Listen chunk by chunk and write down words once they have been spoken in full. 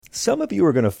Some of you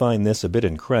are going to find this a bit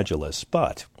incredulous,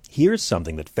 but here's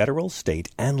something that federal, state,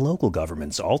 and local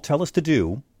governments all tell us to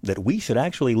do that we should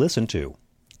actually listen to.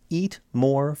 Eat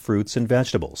more fruits and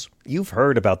vegetables. You've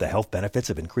heard about the health benefits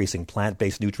of increasing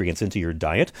plant-based nutrients into your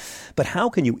diet, but how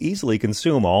can you easily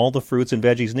consume all the fruits and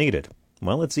veggies needed?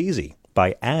 Well, it's easy.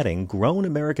 By adding Grown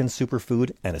American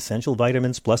Superfood and Essential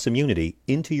Vitamins Plus Immunity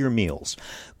into your meals.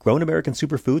 Grown American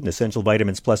Superfood and Essential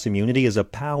Vitamins Plus Immunity is a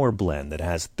power blend that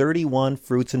has 31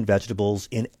 fruits and vegetables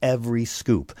in every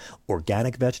scoop.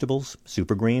 Organic vegetables,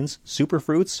 super greens, super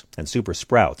fruits, and super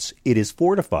sprouts. It is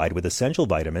fortified with essential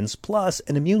vitamins plus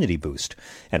an immunity boost.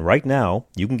 And right now,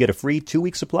 you can get a free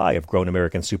 2-week supply of Grown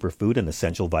American Superfood and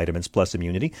Essential Vitamins Plus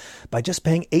Immunity by just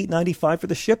paying $8.95 for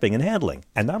the shipping and handling.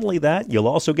 And not only that, you'll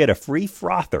also get a free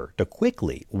frother to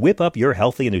quickly whip up your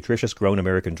healthy and nutritious Grown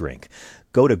American drink.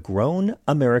 Go to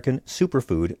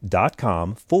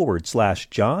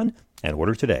grownamericansuperfood.com/John and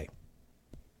order today.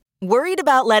 Worried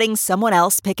about letting someone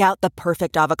else pick out the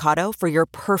perfect avocado for your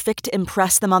perfect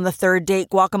impress them on the third date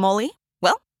guacamole?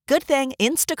 Well, good thing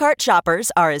Instacart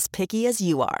shoppers are as picky as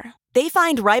you are. They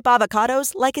find ripe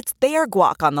avocados like it's their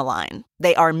guac on the line.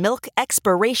 They are milk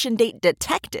expiration date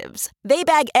detectives. They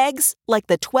bag eggs like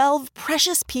the 12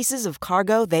 precious pieces of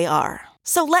cargo they are.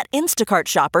 So let Instacart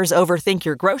shoppers overthink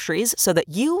your groceries so that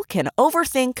you can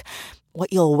overthink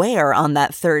what you'll wear on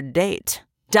that third date.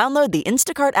 Download the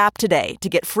Instacart app today to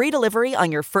get free delivery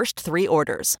on your first 3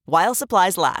 orders, while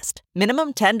supplies last.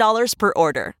 Minimum $10 per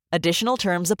order. Additional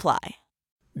terms apply.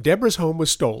 Deborah's home was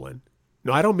stolen.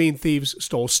 No, I don't mean thieves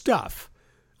stole stuff.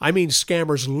 I mean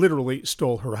scammers literally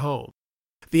stole her home.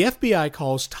 The FBI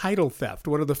calls title theft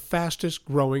one of the fastest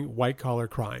growing white-collar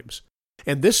crimes.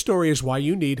 And this story is why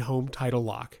you need Home Title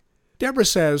Lock. Deborah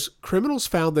says criminals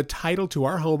found the title to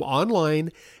our home online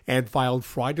and filed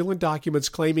fraudulent documents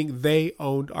claiming they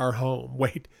owned our home.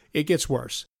 Wait, it gets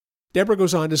worse. Deborah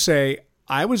goes on to say,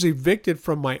 I was evicted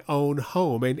from my own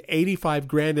home and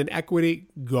 $85,000 in equity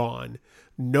gone.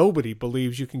 Nobody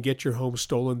believes you can get your home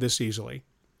stolen this easily.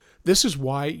 This is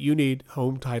why you need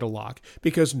Home Title Lock,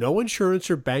 because no insurance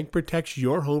or bank protects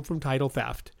your home from title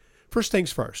theft. First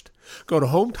things first, go to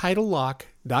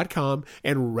HometitleLock.com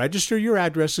and register your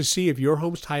address to see if your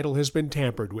home's title has been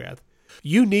tampered with.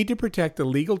 You need to protect the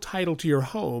legal title to your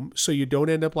home so you don't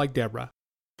end up like Deborah.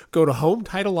 Go to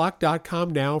HometitleLock.com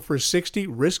now for 60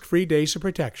 risk-free days of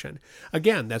protection.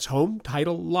 Again, that's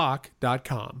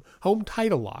HometitleLock.com.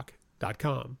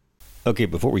 HometitleLock.com. Okay,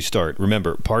 before we start,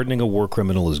 remember, pardoning a war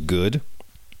criminal is good.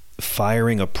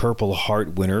 Firing a Purple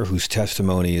Heart winner whose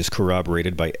testimony is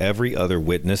corroborated by every other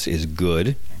witness is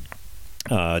good.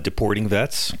 Deporting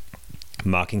vets,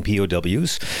 mocking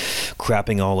POWs,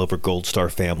 crapping all over Gold Star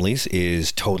families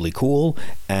is totally cool.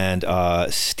 And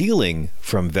stealing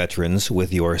from veterans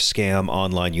with your scam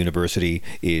online university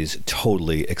is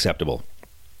totally acceptable.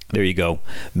 There you go.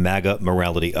 MAGA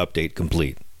morality update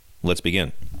complete. Let's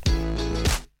begin.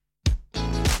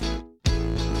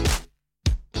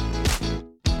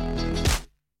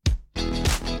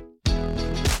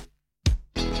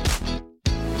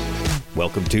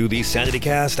 Welcome to the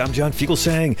Sanity-Cast. I'm John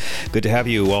Fugelsang. Good to have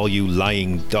you, all you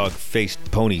lying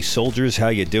dog-faced pony soldiers. How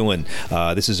you doing?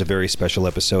 This is a very special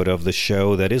episode of the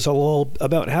show that is all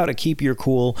about how to keep your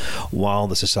cool while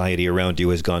the society around you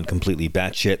has gone completely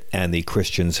batshit and the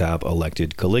Christians have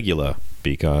elected Caligula.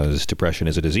 Because depression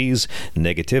is a disease,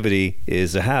 negativity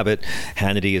is a habit,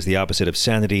 Hannity is the opposite of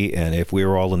sanity, and if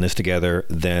we're all in this together,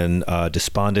 then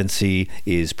despondency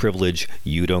is privilege.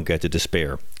 You don't get to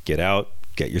despair. Get out.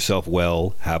 Get yourself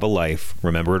well, have a life,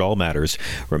 remember it all matters.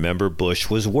 Remember Bush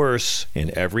was worse.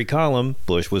 In every column,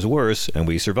 Bush was worse, and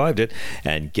we survived it,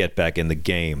 and get back in the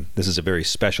game. This is a very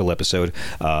special episode.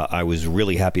 I was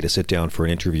really happy to sit down for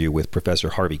an interview with Professor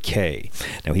Harvey Kaye.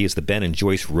 Now, he is the Ben and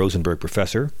Joyce Rosenberg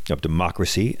Professor of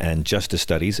Democracy and Justice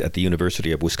Studies at the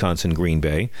University of Wisconsin-Green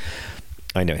Bay.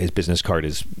 I know his business card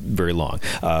is very long.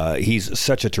 He's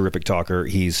such a terrific talker.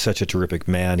 He's such a terrific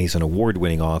man. He's an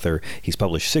award-winning author. He's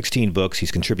published 16 books.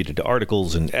 He's contributed to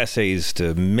articles and essays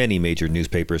to many major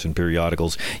newspapers and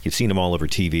periodicals. You've seen him all over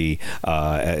TV,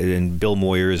 and Bill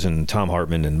Moyers and Tom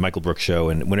Hartman and Michael Brooks show.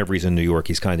 And whenever he's in New York,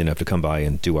 he's kind enough to come by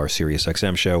and do our Sirius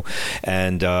XM show.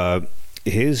 And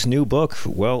his new book,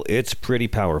 well, it's pretty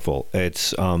powerful.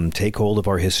 It's Take Hold of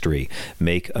Our History,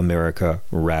 Make America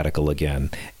Radical Again.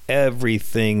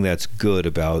 Everything that's good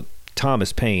about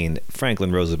Thomas Paine,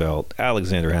 Franklin Roosevelt,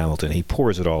 Alexander Hamilton, he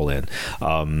pours it all in.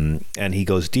 And he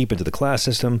goes deep into the class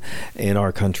system in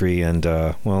our country and,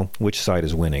 which side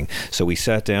is winning. So we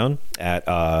sat down at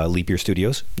Leap Year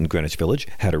Studios in Greenwich Village,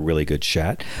 had a really good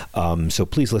chat. So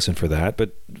please listen for that.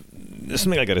 But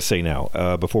something I got to say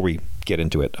now before we get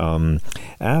into it.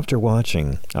 After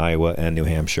watching Iowa and New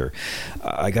Hampshire,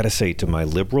 I got to say to my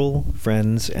liberal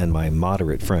friends and my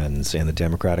moderate friends in the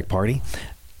Democratic Party,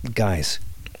 guys,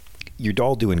 you're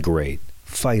all doing great.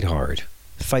 Fight hard.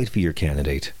 Fight for your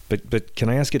candidate. But can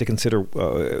I ask you to consider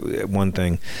one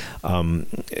thing?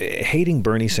 Hating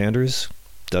Bernie Sanders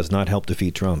does not help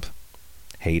defeat Trump.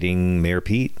 Hating Mayor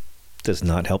Pete does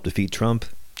not help defeat Trump.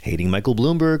 Hating Michael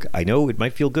Bloomberg, I know it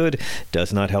might feel good,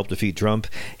 does not help defeat Trump.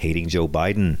 Hating Joe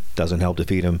Biden doesn't help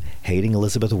defeat him. Hating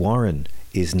Elizabeth Warren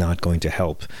is not going to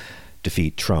help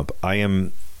defeat Trump. I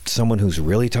am someone who's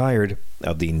really tired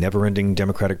of the never-ending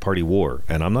Democratic Party war.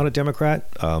 And I'm not a Democrat.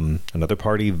 Another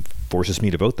party forces me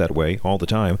to vote that way all the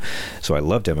time. So I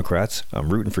love Democrats. I'm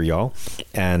rooting for y'all.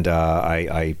 And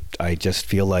I just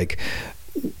feel like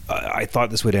I thought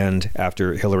this would end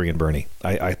after Hillary and Bernie.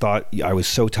 I thought I was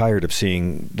so tired of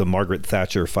seeing the Margaret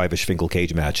Thatcher Five-ish Finkel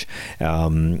cage match.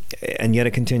 And yet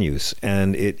it continues.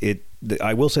 And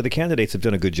I will say the candidates have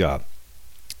done a good job.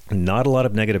 Not a lot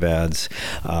of negative ads.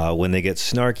 When they get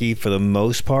snarky, for the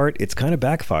most part, it's kind of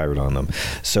backfired on them.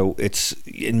 So it's,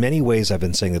 in many ways, I've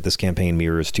been saying that this campaign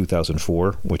mirrors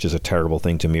 2004, which is a terrible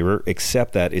thing to mirror,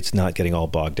 except that it's not getting all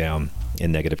bogged down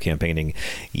in negative campaigning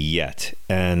yet.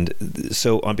 And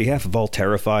so on behalf of all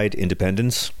terrified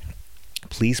independents,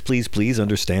 please, please, please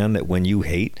understand that when you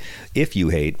hate, if you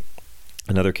hate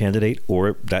another candidate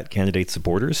or that candidate's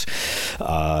supporters,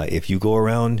 if you go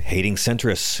around hating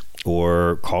centrists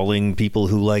or calling people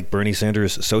who like Bernie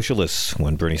Sanders socialists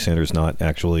when Bernie Sanders is not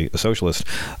actually a socialist,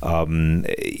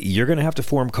 you're going to have to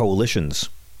form coalitions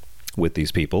with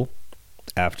these people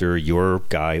after your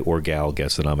guy or gal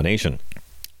gets the nomination.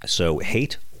 So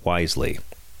hate wisely,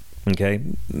 okay,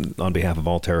 on behalf of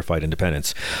all terrified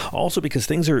independents. Also because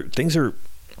things are,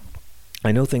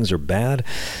 I know things are bad,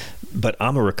 but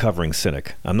I'm a recovering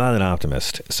cynic. I'm not an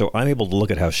optimist. So I'm able to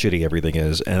look at how shitty everything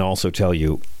is and also tell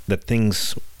you that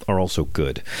things are also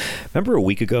good. Remember a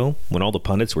week ago when all the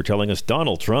pundits were telling us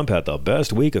Donald Trump had the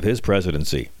best week of his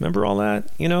presidency? Remember all that?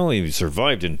 You know, he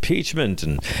survived impeachment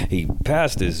and he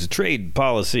passed his trade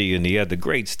policy and he had the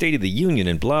great State of the Union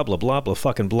and blah, blah, blah, blah,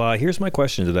 fucking blah. Here's my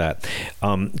question to that.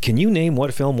 Can you name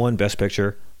what film won Best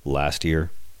Picture last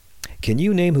year? Can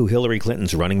you name who Hillary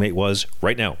Clinton's running mate was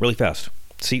right now, really fast?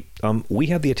 See, we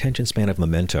have the attention span of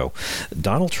Memento.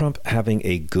 Donald Trump having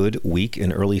a good week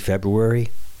in early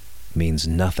February means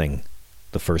nothing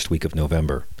the first week of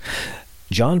November.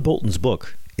 John Bolton's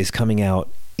book is coming out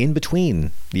in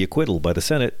between the acquittal by the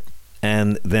Senate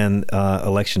and then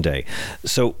Election Day.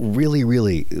 So really,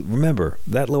 really, remember,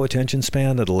 that low attention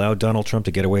span that allowed Donald Trump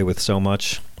to get away with so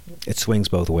much, it swings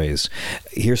both ways.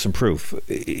 Here's some proof.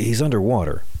 He's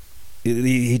underwater.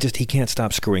 He can't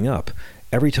stop screwing up.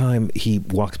 Every time he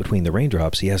walks between the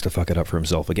raindrops, he has to fuck it up for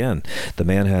himself again. The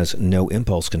man has no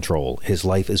impulse control. His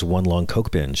life is one long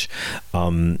coke binge.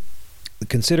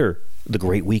 Consider the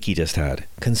great week he just had.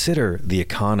 Consider the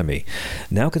economy.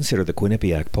 Now consider the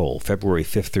Quinnipiac poll, February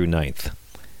 5th through 9th.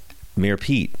 Mayor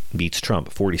Pete beats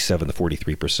Trump 47 to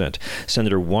 43%.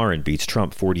 Senator Warren beats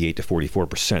Trump 48 to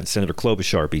 44%. Senator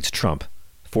Klobuchar beats Trump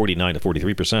 49 to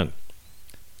 43%.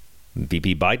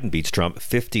 VP Biden beats Trump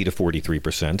 50 to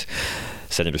 43%.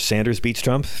 Senator Sanders beats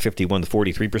Trump 51 to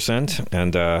 43%.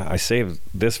 And I saved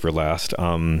this for last.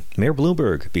 Mayor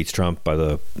Bloomberg beats Trump by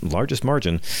the largest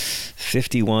margin,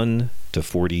 51 to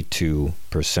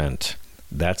 42%.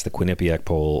 That's the Quinnipiac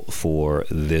poll for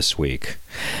this week.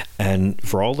 And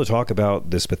for all the talk about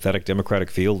this pathetic Democratic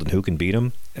field and who can beat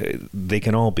him, they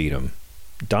can all beat him.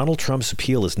 Donald Trump's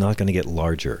appeal is not going to get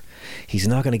larger. He's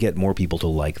not going to get more people to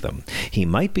like them. He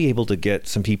might be able to get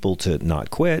some people to not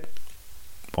quit.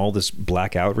 All this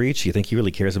black outreach, you think he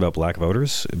really cares about black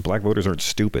voters? Black voters aren't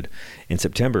stupid. In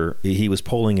September, he was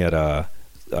polling at a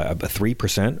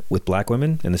 3% with black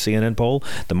women in the CNN poll.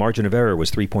 The margin of error was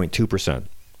 3.2%.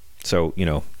 So, you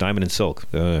know, diamond and silk.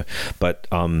 But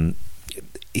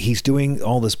he's doing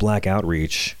all this black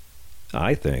outreach,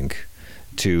 I think,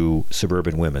 to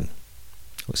suburban women.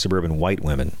 Suburban white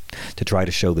women, to try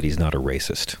to show that he's not a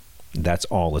racist. That's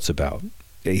all it's about.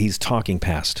 He's talking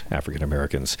past African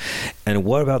Americans. And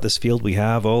what about this field we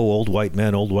have? Oh, old white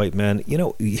men, old white men. You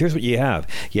know, here's what you have.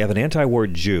 You have an anti-war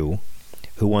Jew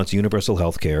who wants universal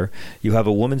health care. You have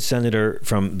a woman senator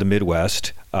from the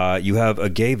Midwest. You have a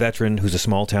gay veteran who's a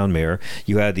small town mayor.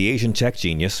 You had the Asian tech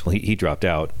genius. Well, he dropped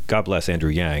out. God bless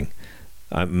Andrew Yang.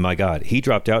 My God, he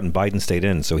dropped out and Biden stayed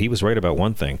in. So he was right about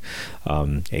one thing.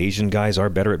 Asian guys are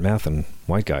better at math than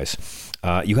white guys.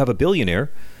 You have a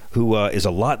billionaire who is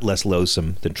a lot less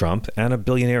loathsome than Trump, and a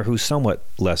billionaire who's somewhat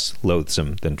less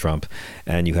loathsome than Trump.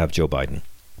 And you have Joe Biden.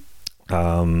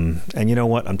 And you know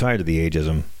what? I'm tired of the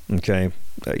ageism. Okay.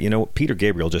 Peter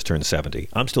Gabriel just turned 70.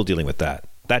 I'm still dealing with that.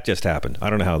 That just happened. I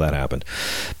don't know how that happened.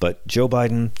 But Joe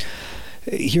Biden,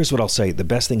 here's what I'll say. The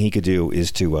best thing he could do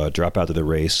is to drop out of the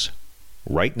race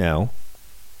right now,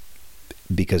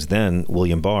 because then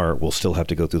William Barr will still have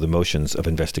to go through the motions of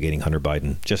investigating Hunter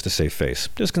Biden just to save face.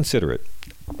 Just consider it.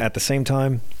 At the same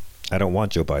time, I don't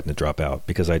want Joe Biden to drop out,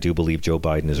 because I do believe Joe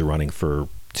Biden is running for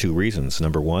two reasons.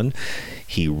 Number one,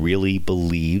 he really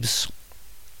believes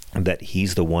that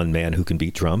he's the one man who can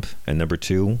beat Trump. And number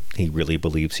two, he really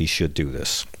believes he should do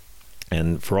this.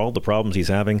 And for all the problems he's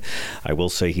having, I will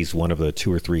say he's one of the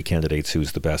two or three candidates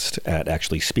who's the best at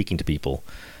actually speaking to people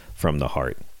from the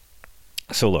heart.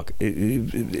 So look,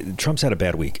 Trump's had a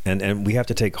bad week, and we have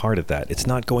to take heart at that. It's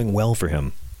not going well for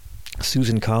him.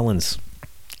 Susan Collins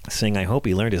saying, I hope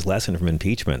he learned his lesson from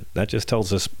impeachment. That just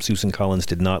tells us Susan Collins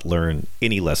did not learn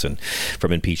any lesson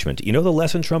from impeachment. You know the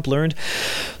lesson Trump learned?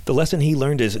 The lesson he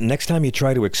learned is next time you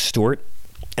try to extort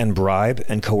and bribe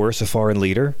and coerce a foreign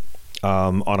leader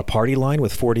on a party line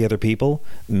with 40 other people,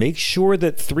 make sure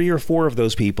that 3 or 4 of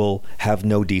those people have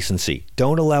no decency.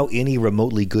 Don't allow any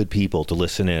remotely good people to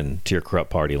listen in to your corrupt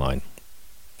party line.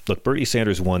 Look, Bernie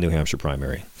Sanders won New Hampshire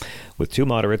primary with 2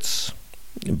 moderates,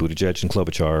 Buttigieg and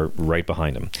Klobuchar, right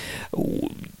behind him.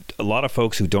 A lot of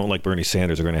folks who don't like Bernie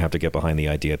Sanders are going to have to get behind the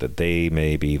idea that they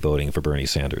may be voting for Bernie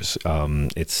Sanders.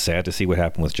 It's sad to see what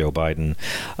happened with Joe Biden.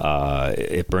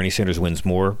 If Bernie Sanders wins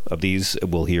more of these,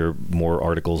 we'll hear more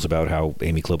articles about how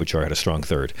Amy Klobuchar had a strong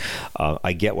third.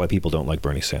 I get why people don't like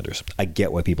Bernie Sanders. I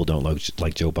get why people don't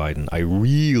like Joe Biden. I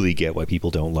really get why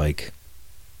people don't like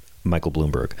Michael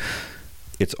Bloomberg.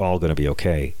 It's all going to be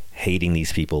okay. Hating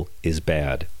these people is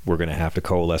bad. We're going to have to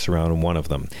coalesce around one of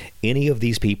them. Any of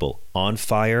these people on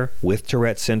fire with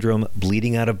Tourette syndrome,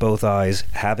 bleeding out of both eyes,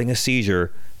 having a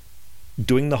seizure,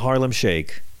 doing the Harlem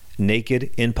Shake, naked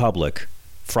in public,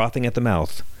 frothing at the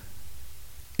mouth,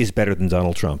 is better than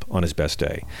Donald Trump on his best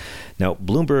day. Now,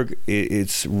 Bloomberg,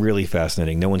 it's really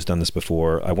fascinating. No one's done this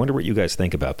before. I wonder what you guys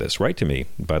think about this. Write to me,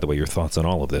 by the way, your thoughts on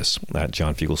all of this at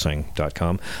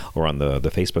johnfugelsang.com or on the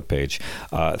Facebook page.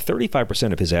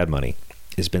 35% of his ad money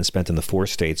has been spent in the 4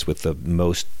 states with the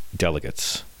most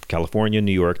delegates: California,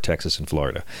 New York, Texas, and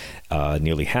Florida.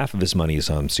 Nearly half of his money is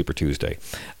on Super Tuesday.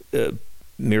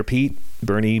 Mayor Pete,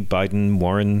 Bernie, Biden,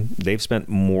 Warren, they've spent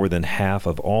more than half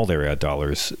of all their ad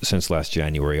dollars since last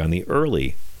January on the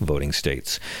early voting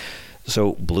states.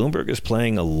 So Bloomberg is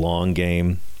playing a long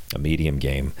game, a medium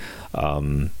game.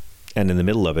 And in the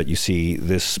middle of it, you see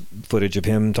this footage of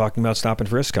him talking about stop and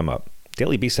frisk come up.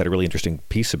 Daily Beast had a really interesting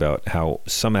piece about how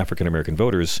some African-American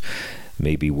voters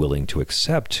may be willing to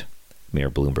accept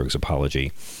Mayor Bloomberg's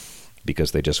apology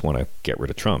because they just want to get rid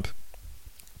of Trump,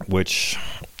 which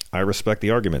I respect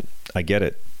the argument. I get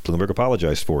it. Bloomberg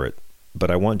apologized for it.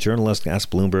 But I want journalists to ask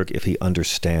Bloomberg if he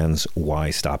understands why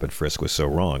stop and frisk was so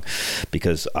wrong.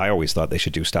 Because I always thought they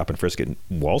should do stop and frisk at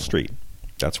Wall Street.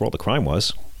 That's where all the crime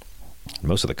was.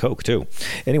 Most of the coke, too.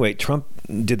 Anyway, Trump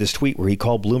did this tweet where he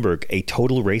called Bloomberg a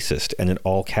total racist, and in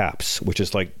all caps, which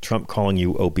is like Trump calling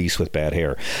you obese with bad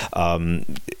hair.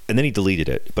 And then he deleted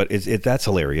it. But that's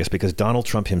hilarious because Donald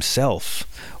Trump himself,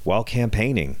 while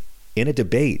campaigning, in a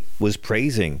debate, was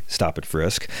praising stop and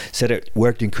frisk, said it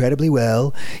worked incredibly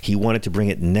well. He wanted to bring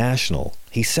it national.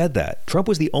 He said that. Trump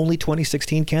was the only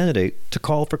 2016 candidate to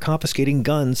call for confiscating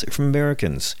guns from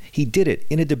Americans. He did it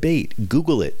in a debate.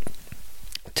 Google it.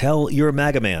 Tell you're a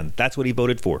MAGA man. That's what he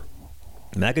voted for.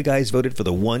 MAGA guys voted for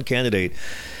the one candidate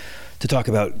to talk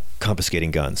about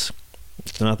confiscating guns.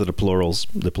 It's not the deplorables,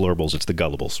 it's the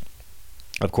gullibles.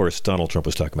 Of course, Donald Trump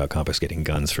was talking about confiscating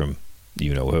guns from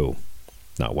you-know-who.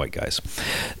 Not white guys.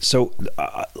 So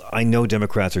I know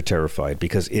Democrats are terrified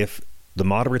because if the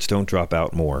moderates don't drop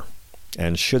out more,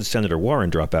 and should Senator Warren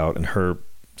drop out and her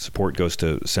support goes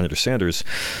to Senator Sanders,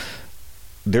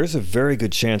 there's a very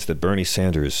good chance that Bernie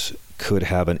Sanders could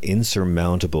have an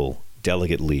insurmountable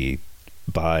delegate lead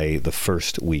by the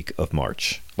first week of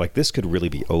March. Like, this could really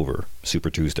be over Super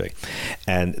Tuesday.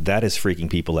 And that is freaking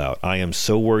people out. I am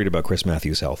so worried about Chris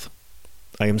Matthews' health.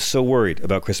 I am so worried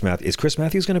about Chris Matthews. Is Chris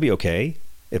Matthews going to be okay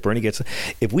if Bernie gets...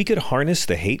 If we could harness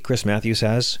the hate Chris Matthews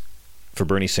has for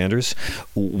Bernie Sanders,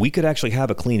 we could actually have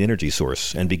a clean energy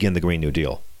source and begin the Green New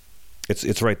Deal.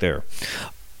 It's right there.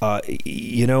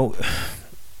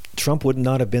 Trump would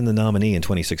not have been the nominee in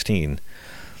 2016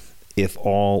 if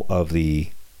all of the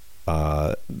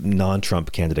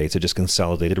non-Trump candidates had just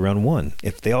consolidated around one.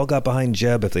 If they all got behind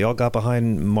Jeb, if they all got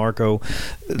behind Marco,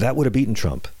 that would have beaten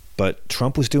Trump. But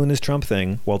Trump was doing this Trump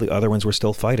thing while the other ones were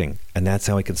still fighting. And that's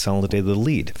how he consolidated the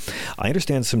lead. I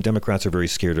understand some Democrats are very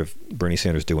scared of Bernie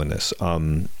Sanders doing this.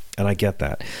 And And I get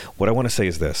that. What I want to say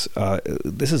is this.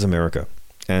 This is America.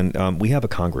 And we have a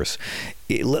Congress.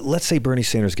 Let's say Bernie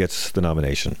Sanders gets the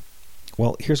nomination.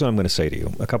 Well, here's what I'm going to say to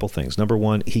you. A couple things. Number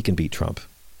one, he can beat Trump.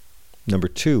 Number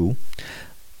two,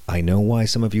 I know why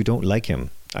some of you don't like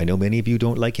him. I know many of you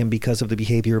don't like him because of the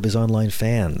behavior of his online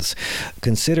fans.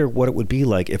 Consider what it would be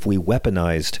like if we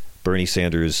weaponized Bernie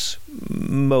Sanders'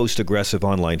 most aggressive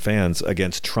online fans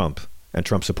against Trump and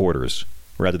Trump supporters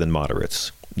rather than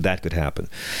moderates. That could happen.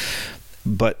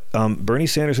 But Bernie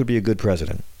Sanders would be a good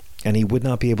president, and he would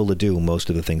not be able to do most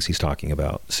of the things he's talking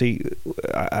about. See,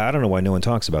 I don't know why no one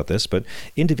talks about this, but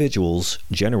individuals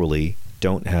generally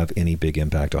don't have any big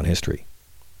impact on history.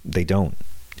 They don't.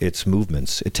 It's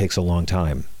movements. It takes a long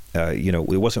time.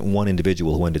 It wasn't one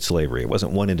individual who ended slavery. It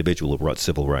wasn't one individual who brought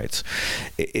civil rights.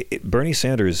 Bernie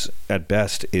Sanders, at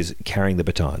best, is carrying the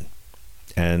baton.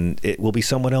 And it will be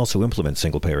someone else who implements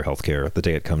single-payer health care the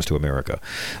day it comes to America.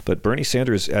 But Bernie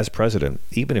Sanders, as president,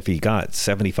 even if he got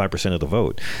 75% of the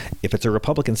vote, if it's a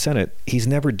Republican Senate, he's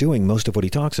never doing most of what he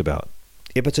talks about.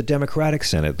 If it's a Democratic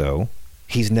Senate, though,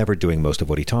 he's never doing most of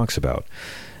what he talks about.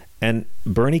 And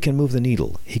Bernie can move the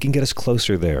needle. He can get us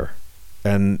closer there.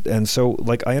 And so,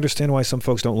 I understand why some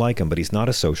folks don't like him, but he's not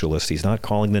a socialist. He's not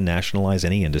calling to nationalize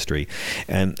any industry.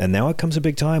 And now it comes a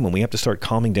big time when we have to start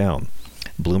calming down.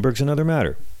 Bloomberg's another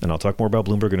matter, and I'll talk more about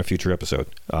Bloomberg in a future episode.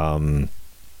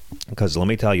 Because let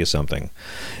me tell you something.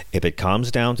 If it comes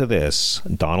down to this,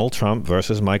 Donald Trump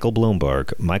versus Michael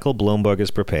Bloomberg is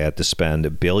prepared to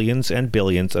spend billions and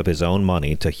billions of his own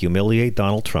money to humiliate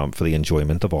Donald Trump for the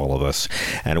enjoyment of all of us.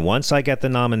 And once I get the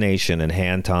nomination and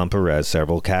hand Tom Perez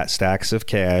several stacks of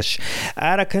cash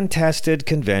at a contested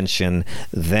convention,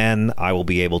 then I will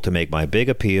be able to make my big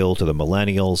appeal to the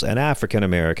millennials and African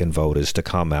American voters to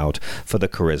come out for the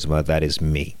charisma that is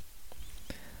me.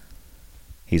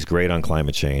 He's great on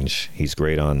climate change. He's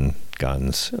great on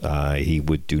guns. He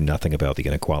would do nothing about the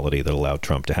inequality that allowed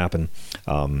Trump to happen.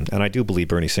 And I do believe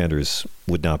Bernie Sanders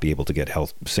would not be able to get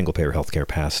single-payer health care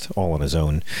passed all on his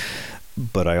own.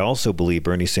 But I also believe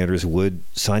Bernie Sanders would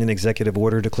sign an executive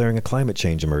order declaring a climate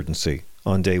change emergency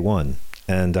on day one.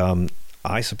 And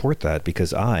I support that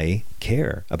because I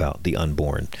care about the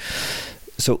unborn.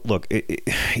 So, look,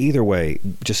 either way,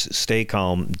 just stay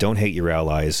calm, don't hate your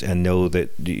allies, and know that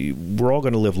we're all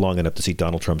going to live long enough to see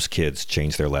Donald Trump's kids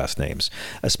change their last names,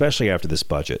 especially after this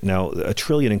budget. Now, $1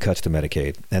 trillion in cuts to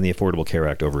Medicaid and the Affordable Care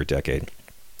Act over a decade,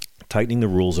 tightening the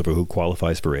rules over who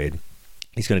qualifies for aid.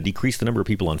 He's going to decrease the number of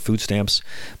people on food stamps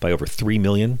by over 3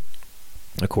 million.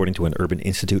 According to an Urban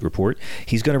Institute report.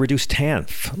 He's going to reduce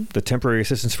TANF, the temporary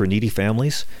assistance for needy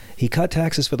families. He cut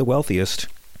taxes for the wealthiest.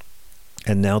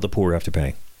 And now the poor have to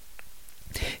pay.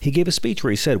 He gave a speech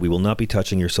where he said, we will not be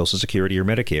touching your Social Security or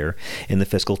Medicare in the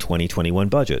fiscal 2021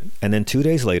 budget. And then 2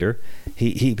 days later,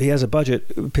 he has a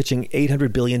budget pitching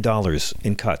 $800 billion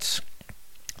in cuts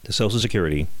to Social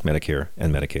Security, Medicare,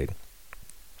 and Medicaid.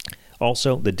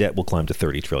 Also, the debt will climb to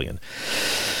 $30 trillion.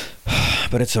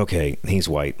 But it's okay. He's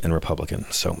white and Republican,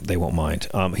 so they won't mind.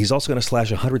 He's also going to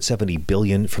slash $170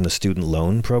 billion from the student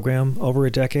loan program over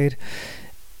a decade.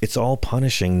 It's all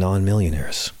punishing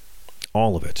non-millionaires.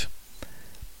 All of it.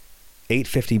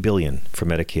 $850 billion for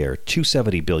Medicare,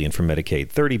 $270 billion from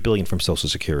Medicaid, $30 billion from Social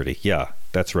Security. Yeah,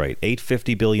 that's right.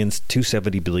 $850 billion,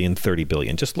 $270 billion, $30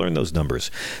 billion. Just learn those numbers.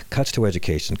 Cuts to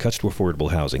education, cuts to affordable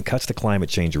housing, cuts to climate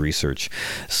change research,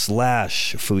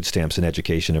 slash food stamps and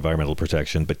education, environmental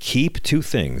protection. But keep two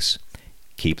things.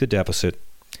 Keep the deficit,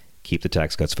 keep the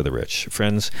tax cuts for the rich.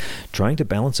 Friends, trying to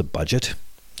balance a budget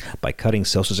by cutting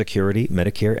Social Security,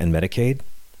 Medicare, and Medicaid,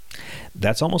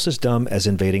 that's almost as dumb as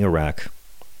invading Iraq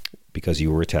because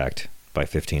you were attacked by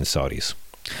 15 Saudis.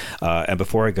 And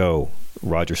before I go,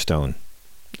 Roger Stone,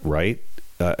 right?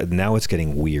 Now it's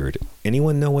getting weird.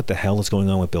 Anyone know what the hell is going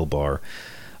on with Bill Barr?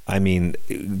 I mean,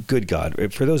 good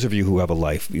God. For those of you who have a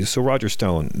life, so Roger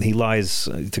Stone, he lies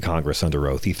to Congress under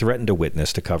oath. He threatened a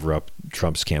witness to cover up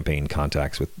Trump's campaign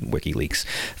contacts with WikiLeaks.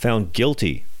 Found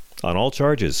guilty on all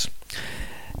charges.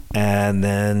 And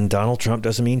then Donald Trump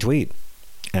does a mean tweet.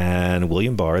 And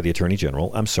William Barr, the Attorney General,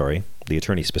 the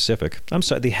Attorney Specific,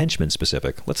 the Henchman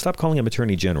Specific. Let's stop calling him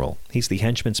Attorney General. He's the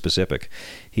Henchman Specific.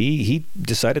 He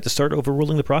decided to start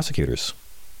overruling the prosecutors.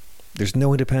 There's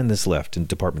no independence left in the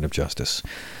Department of Justice.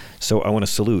 So I want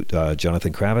to salute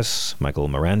Jonathan Kravis, Michael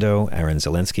Mirando, Aaron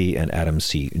Zelensky, and Adam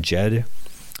C. Jed,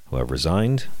 who have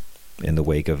resigned in the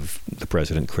wake of the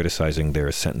president criticizing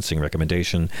their sentencing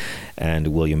recommendation, and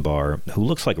William Barr, who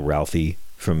looks like Ralphie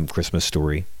from Christmas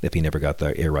Story if he never got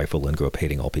the air rifle and grew up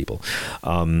hating all people.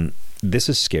 This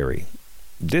is scary.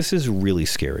 This is really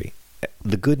scary.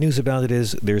 The good news about it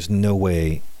is there's no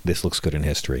way this looks good in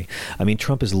history. I mean,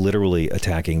 Trump is literally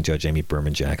attacking Judge Amy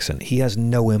Berman Jackson. He has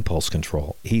no impulse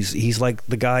control. He's like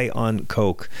the guy on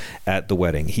coke at the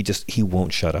wedding. He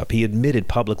won't shut up. He admitted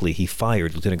publicly he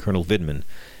fired Lieutenant Colonel Vindman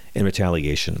in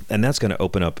retaliation, and that's going to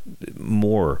open up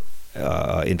more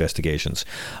investigations.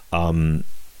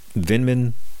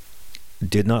 Vindman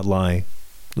did not lie.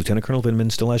 Lieutenant Colonel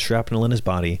Vindman still has shrapnel in his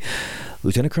body.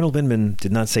 Lieutenant Colonel Vindman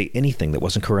did not say anything that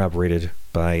wasn't corroborated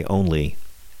by only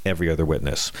every other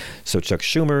witness. So Chuck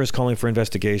Schumer is calling for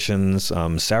investigations.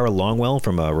 Sarah Longwell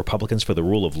from Republicans for the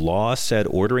Rule of Law said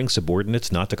ordering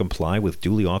subordinates not to comply with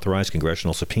duly authorized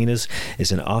congressional subpoenas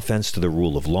is an offense to the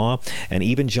rule of law. And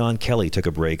even John Kelly took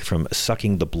a break from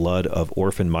sucking the blood of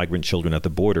orphan migrant children at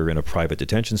the border in a private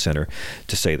detention center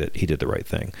to say that he did the right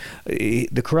thing.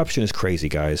 The corruption is crazy,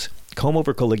 guys. Comb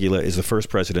over Caligula is the first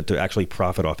president to actually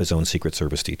profit off his own Secret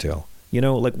Service detail. You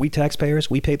know, like we taxpayers,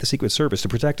 we pay the Secret Service to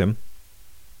protect him.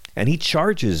 And he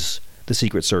charges the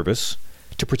Secret Service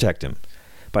to protect him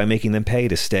by making them pay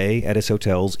to stay at his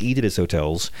hotels, eat at his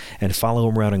hotels, and follow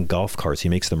him around in golf carts he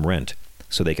makes them rent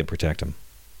so they can protect him.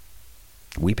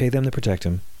 We pay them to protect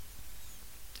him,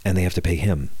 and they have to pay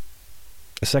him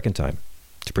a second time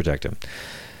to protect him.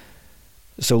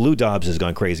 So Lou Dobbs has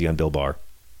gone crazy on Bill Barr.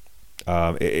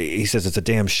 He says it's a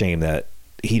damn shame that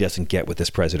he doesn't get what this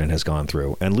president has gone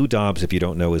through. And Lou Dobbs, if you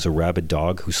don't know, is a rabid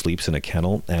dog who sleeps in a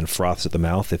kennel and froths at the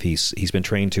mouth if he's been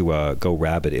trained to go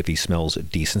rabid if he smells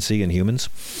decency in humans.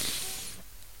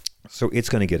 So it's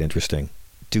going to get interesting.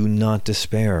 Do not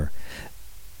despair.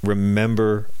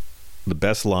 Remember the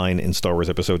best line in Star Wars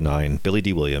Episode 9, Billy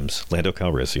D. Williams, Lando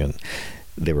Calrissian.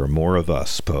 There were more of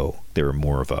us, Poe. There were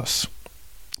more of us.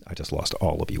 I just lost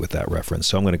all of you with that reference.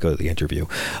 So I'm going to go to the interview.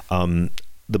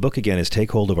 The book, again, is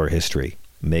Take Hold of Our History,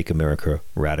 Make America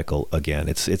Radical Again.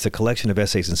 It's a collection of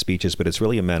essays and speeches, but it's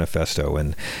really a manifesto.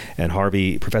 And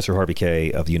Professor Harvey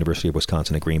Kaye of the University of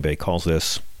Wisconsin at Green Bay calls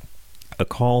this a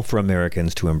call for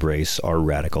Americans to embrace our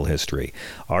radical history.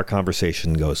 Our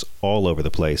conversation goes all over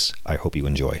the place. I hope you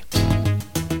enjoy.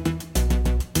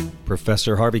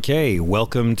 Professor Harvey Kaye,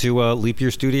 welcome to Leap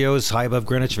Year Studios, high above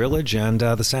Greenwich Village, and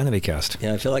the Sanity-Cast.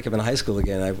 Yeah, I feel like I'm in high school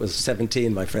again. I was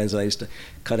 17. My friends and I used to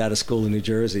cut out of school in New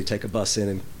Jersey, take a bus in,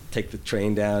 and take the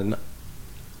train down,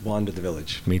 wander the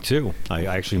village. Me too. I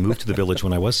actually moved to the village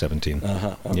when I was 17.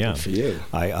 Oh, yeah. Good for you.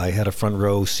 I had a front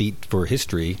row seat for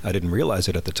history. I didn't realize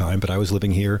it at the time, but I was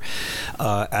living here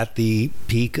at the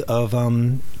peak of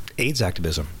AIDS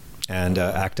activism and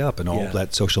ACT UP and all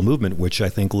that social movement, which I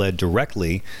think led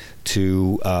directly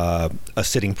to a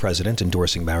sitting president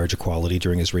endorsing marriage equality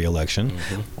during his re-election.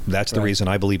 Mm-hmm. That's the reason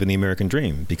I believe in the American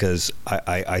dream, because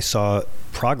I saw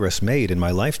progress made in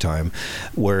my lifetime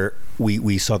where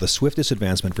we saw the swiftest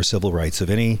advancement for civil rights of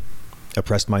any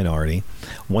oppressed minority.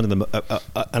 One of them,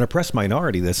 an oppressed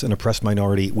minority that's an oppressed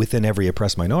minority within every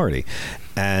oppressed minority.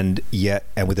 And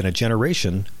within a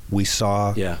generation, we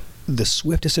saw the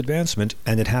swiftest advancement,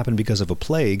 and it happened because of a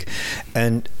plague.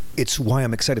 And it's why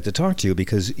I'm excited to talk to you,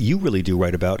 because you really do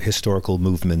write about historical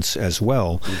movements as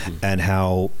well, and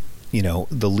how, you know,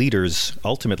 the leaders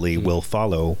ultimately will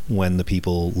follow when the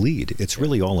people lead. It's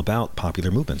really all about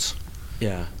popular movements.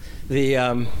 Yeah.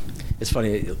 It's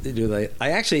funny,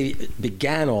 I actually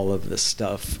began all of this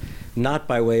stuff not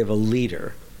by way of a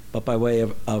leader, but by way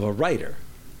of a writer.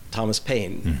 Thomas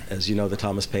Paine, as you know, the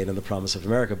Thomas Paine and the Promise of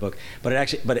America book. But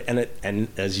as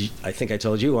I think I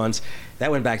told you once, that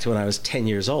went back to when I was 10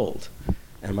 years old.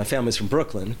 And my family's from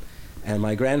Brooklyn. And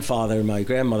my grandfather, my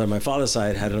grandmother, my father's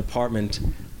side had an apartment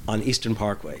on Eastern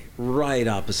Parkway, right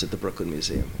opposite the Brooklyn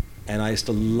Museum. And I used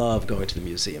to love going to the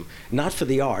museum. Not for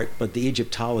the art, but the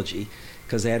Egyptology,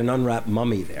 because they had an unwrapped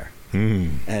mummy there.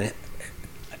 And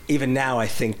even now I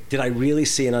think, did I really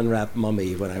see an unwrapped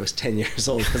mummy when I was 10 years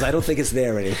old? Because I don't think it's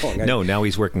there anymore. No, now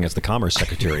he's working as the Commerce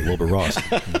Secretary, Wilbur Ross.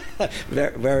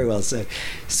 Very, very well said.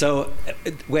 So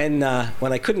when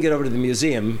I couldn't get over to the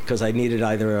museum because I needed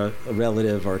either a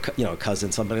relative or a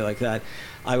cousin, somebody like that,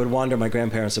 I would wander my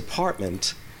grandparents'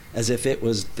 apartment as if it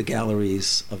was the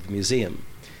galleries of the museum.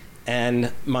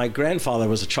 And my grandfather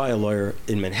was a trial lawyer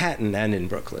in Manhattan and in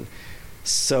Brooklyn.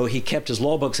 So he kept his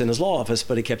law books in his law office,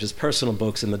 but he kept his personal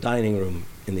books in the dining room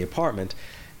in the apartment,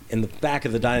 in the back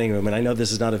of the dining room. And I know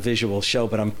this is not a visual show,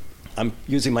 but I'm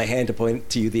using my hand to point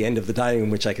to you the end of the dining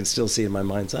room, which I can still see in my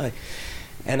mind's eye.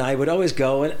 And I would always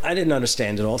go, and I didn't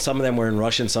understand it all. Some of them were in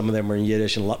Russian, some of them were in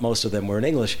Yiddish, and most of them were in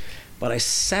English. But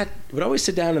I would always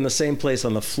sit down in the same place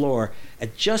on the floor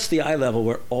at just the eye level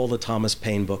where all the Thomas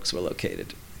Paine books were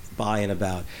located, by and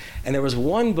about. And there was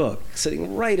one book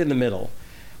sitting right in the middle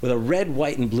with a red,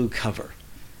 white, and blue cover.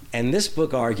 And this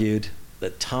book argued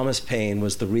that Thomas Paine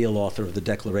was the real author of the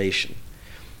Declaration.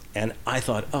 And I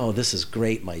thought, oh, this is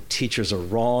great. My teachers are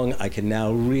wrong. I can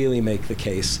now really make the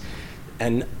case.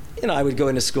 And, I would go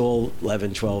into school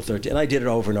 11, 12, 13, and I did it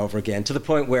over and over again to the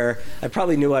point where I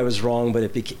probably knew I was wrong,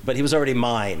 but he was already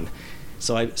mine.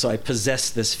 So I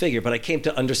possessed this figure. But I came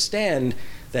to understand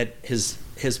that his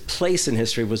place in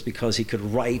history was because he could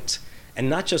write, and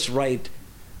not just write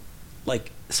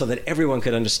like so that everyone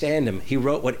could understand him. He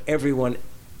wrote what everyone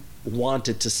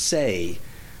wanted to say,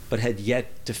 but had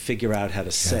yet to figure out how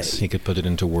to say. Yes, he could put it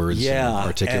into words and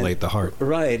articulate the heart.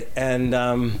 Right.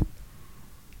 And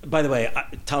by the way,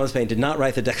 Thomas Paine did not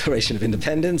write the Declaration of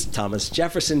Independence. Thomas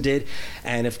Jefferson did.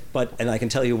 And I can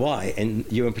tell you why, and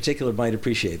you in particular might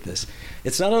appreciate this.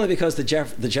 It's not only because the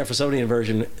Jeffersonian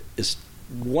version is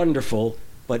wonderful,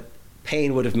 but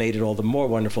Paine would have made it all the more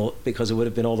wonderful because it would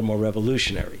have been all the more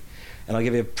revolutionary. And I'll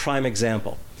give you a prime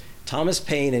example. Thomas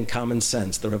Paine in Common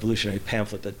Sense, the revolutionary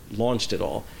pamphlet that launched it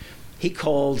all, he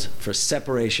called for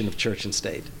separation of church and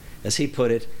state. As he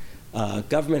put it,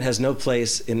 government has no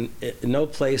place in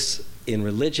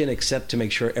religion except to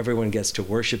make sure everyone gets to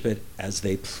worship it as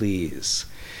they please.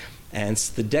 And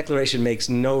the Declaration makes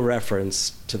no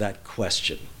reference to that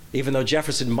question. Even though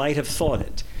Jefferson might have thought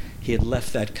it, he had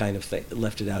left that kind of thing,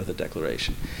 left it out of the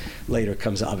Declaration. Later it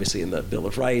comes obviously in the Bill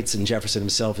of Rights, and Jefferson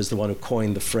himself is the one who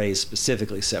coined the phrase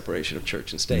specifically separation of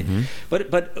church and state. Mm-hmm.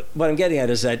 But what I'm getting at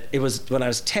is that it was when I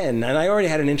was 10, and I already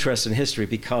had an interest in history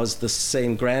because the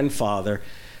same grandfather,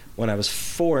 when I was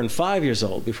 4 and 5 years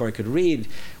old, before I could read,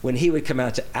 when he would come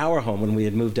out to our home when we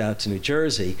had moved out to New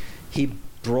Jersey, he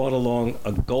brought along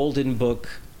a golden book,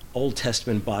 Old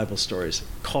Testament Bible stories,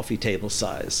 coffee table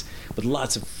size, with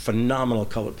lots of phenomenal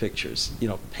color pictures,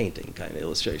 painting kind of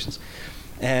illustrations.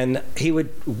 And he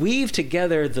would weave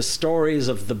together the stories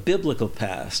of the biblical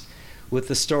past with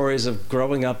the stories of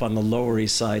growing up on the Lower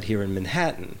East Side here in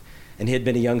Manhattan. And he had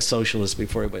been a young socialist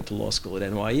before he went to law school at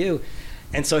NYU.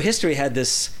 And so history had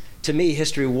this, to me,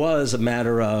 history was a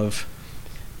matter of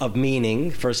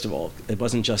meaning. First of all, it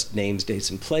wasn't just names, dates,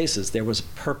 and places. There was a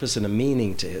purpose and a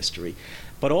meaning to history.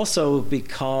 But also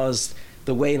because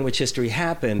the way in which history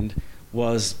happened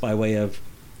was by way of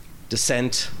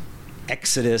descent,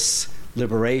 exodus,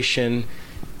 liberation,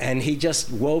 and he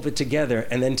just wove it together.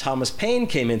 And then Thomas Paine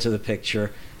came into the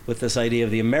picture with this idea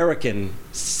of the American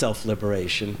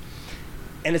self-liberation.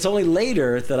 And it's only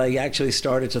later that I actually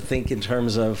started to think in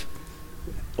terms of,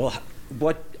 well,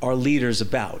 what are leaders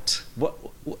about?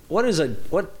 Let's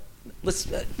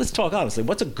talk honestly.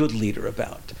 What's a good leader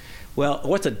about? Well,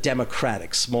 what's a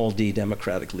democratic, small d,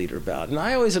 democratic leader about? And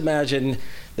I always imagine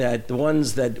that the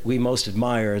ones that we most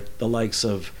admire, the likes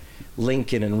of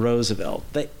Lincoln and Roosevelt,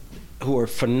 who are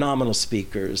phenomenal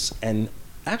speakers and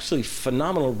actually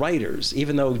phenomenal writers,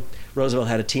 even though Roosevelt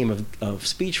had a team of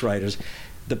speech writers,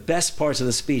 the best parts of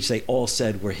the speech they all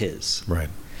said were his. Right.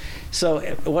 So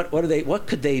what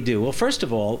could they do? Well, first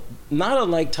of all, not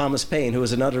unlike Thomas Paine, who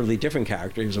was an utterly different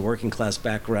character. He was a working class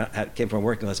background, came from a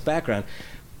working class background,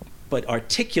 but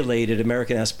articulated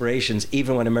American aspirations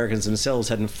even when Americans themselves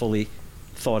hadn't fully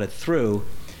thought it through.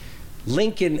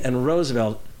 Lincoln and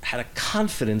Roosevelt had a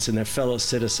confidence in their fellow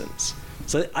citizens.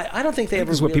 So I don't think they ever...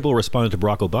 This is what people responded to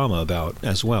Barack Obama about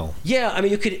as well. Yeah, I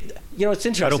mean, it's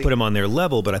interesting. I don't put him on their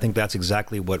level, but I think that's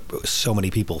exactly what so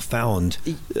many people found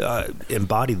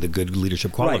embodied the good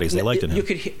leadership qualities they liked in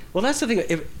him. Well, that's the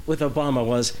thing with Obama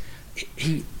was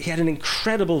he had an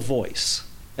incredible voice.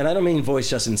 And I don't mean voice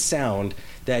just in sound,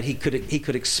 that he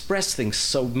could express things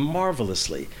so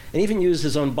marvelously, and even use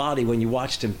his own body when you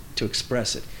watched him to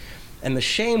express it. And the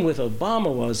shame with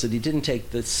Obama was that he didn't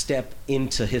take the step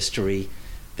into history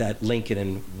that Lincoln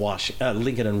and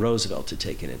Roosevelt had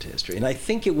taken into history. And I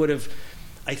think it would have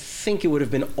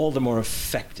been all the more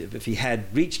effective if he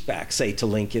had reached back, say, to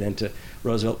Lincoln and to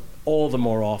Roosevelt all the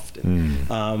more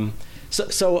often.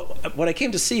 So what I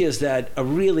came to see is that a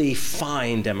really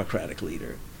fine democratic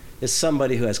leader is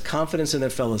somebody who has confidence in their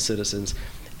fellow citizens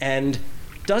and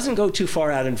doesn't go too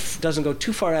far out in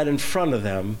front of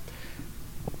them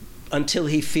until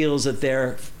he feels that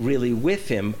they're really with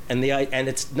him. And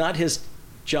it's not his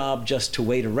job just to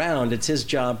wait around. It's his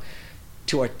job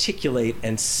to articulate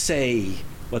and say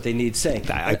what they need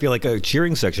saying. I feel like a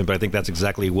cheering section, but I think that's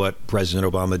exactly what President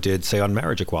Obama did say on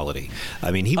marriage equality.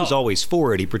 I mean, he was always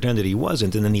for it. He pretended he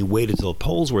wasn't, and then he waited till the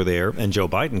polls were there, and Joe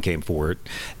Biden came for it.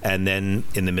 And then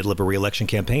in the middle of a re-election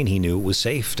campaign, he knew it was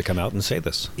safe to come out and say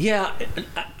this. Yeah,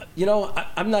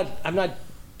 I'm not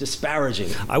disparaging.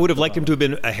 I would have liked him to have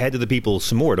been ahead of the people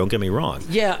some more, don't get me wrong.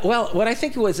 Yeah, well, what I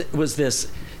think was this,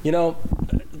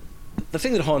 the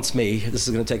thing that haunts me, this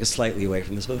is going to take us slightly away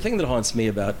from this, but the thing that haunts me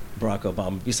about Barack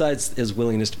Obama, besides his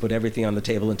willingness to put everything on the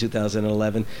table in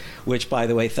 2011, which, by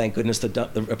the way, thank goodness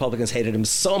the Republicans hated him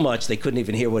so much they couldn't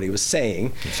even hear what he was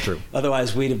saying. It's true.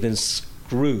 Otherwise, we'd have been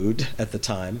screwed at the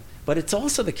time. But it's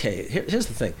also the case. Here's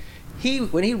the thing.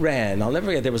 When he ran, I'll never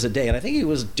forget, there was a day, and I think he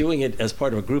was doing it as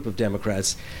part of a group of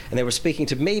Democrats, and they were speaking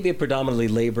to maybe a predominantly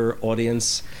labor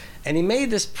audience, and he made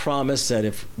this promise that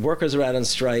if workers are out on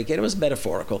strike, and it was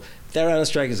metaphorical, if they're out on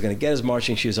strike, he's going to get his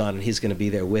marching shoes on, and he's going to be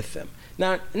there with them.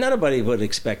 Now, nobody would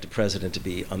expect a president to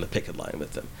be on the picket line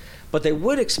with them, but they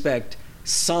would expect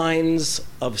signs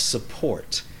of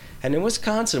support. And in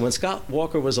Wisconsin, when Scott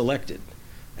Walker was elected,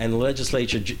 and the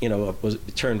legislature, was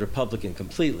turned Republican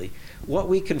completely, what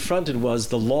we confronted was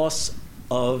the loss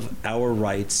of our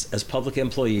rights as public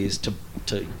employees to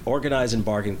organize and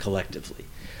bargain collectively.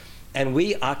 And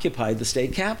we occupied the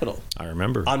state capitol. I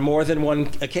remember. On more than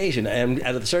one occasion. And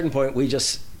at a certain point,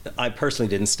 I personally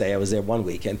didn't stay. I was there one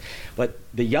weekend. But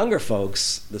the younger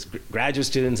folks, the graduate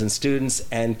students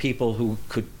and people who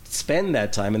could spend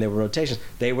that time, and there were rotations,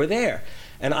 they were there.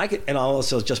 And I'll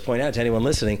also just point out to anyone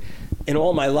listening, in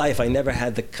all my life, I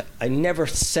never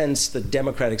sensed the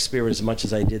Democratic spirit as much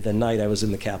as I did the night I was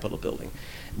in the Capitol building.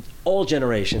 All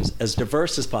generations, as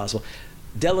diverse as possible.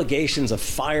 Delegations of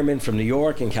firemen from New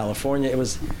York and California. It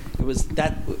was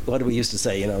that, what do we used to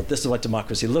say, this is what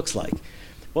democracy looks like.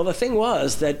 Well, the thing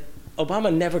was that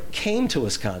Obama never came to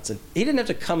Wisconsin. He didn't have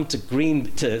to come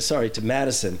to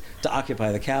Madison to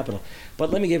occupy the Capitol. But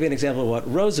let me give you an example of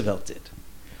what Roosevelt did.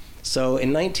 So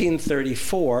in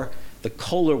 1934, the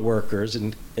Kohler workers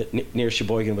near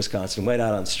Sheboygan, Wisconsin, went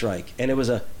out on strike, and it was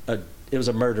a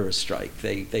murderous strike.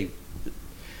 There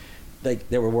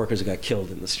were workers who got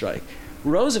killed in the strike.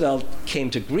 Roosevelt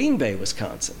came to Green Bay,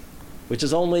 Wisconsin, which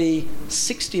is only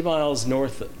 60 miles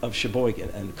north of Sheboygan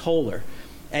and Kohler,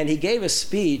 and he gave a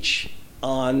speech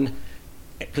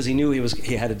because he knew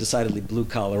he had a decidedly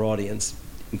blue-collar audience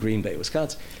in Green Bay,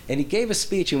 Wisconsin, and he gave a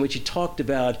speech in which he talked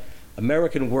about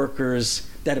American workers,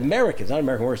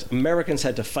 Americans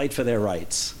had to fight for their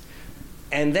rights.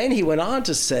 And then he went on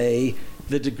to say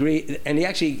the degree, and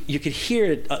you could hear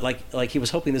it like he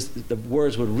was hoping the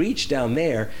words would reach down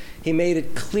there. He made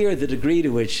it clear the degree to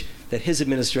which that his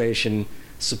administration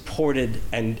supported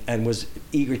and was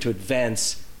eager to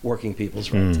advance working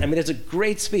people's rights. I mean, it's a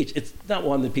great speech. It's not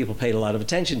one that people paid a lot of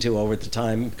attention to over the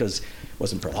time because it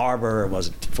wasn't Pearl Harbor, it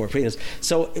wasn't Fort Freedom.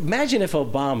 So imagine if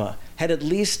Obama had at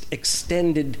least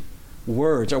extended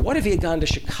words, or what if he had gone to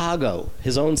Chicago,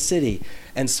 his own city,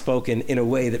 and spoken in a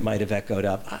way that might have echoed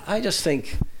up. I just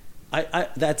think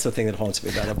that's the thing that haunts me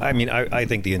about Obama. I mean, I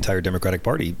think the entire Democratic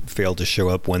Party failed to show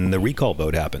up when the recall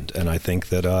vote happened, and I think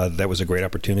that that was a great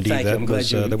opportunity that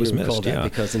was missed. Yeah,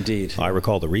 because indeed, I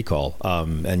recall the recall,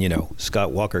 and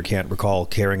Scott Walker can't recall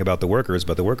caring about the workers,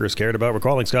 but the workers cared about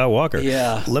recalling Scott Walker.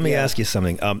 Yeah. Let me ask you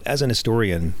something. As an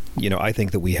historian, I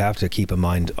think that we have to keep a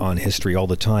mind on history all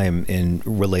the time in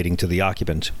relating to the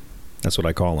occupant. That's what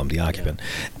I call him, the occupant.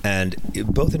 Yeah. And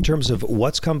both in terms of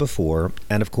what's come before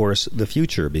and, of course, the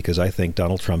future, because I think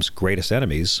Donald Trump's greatest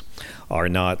enemies are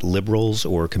not liberals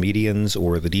or comedians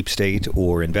or the deep state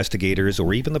or investigators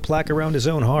or even the plaque around his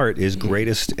own heart. His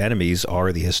greatest enemies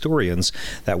are the historians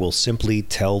that will simply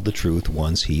tell the truth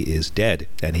once he is dead.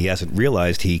 And he hasn't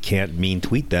realized he can't mean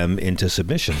tweet them into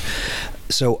submission.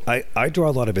 So I draw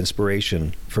a lot of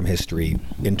inspiration from history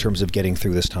in terms of getting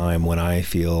through this time when I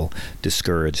feel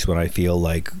discouraged, when I feel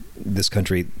like this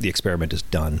country, the experiment is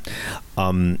done.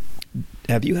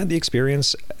 Have you had the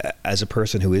experience as a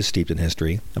person who is steeped in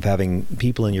history of having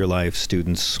people in your life,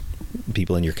 students,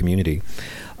 people in your community,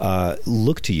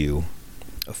 look to you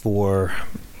for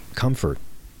comfort?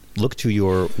 Look to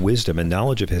your wisdom and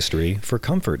knowledge of history for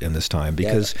comfort in this time,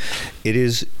 because it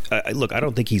is, look, I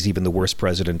don't think he's even the worst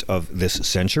president of this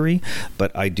century,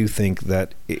 but I do think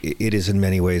that it is in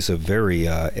many ways a very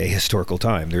a historical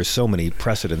time. There's so many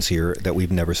precedents here that we've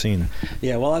never seen.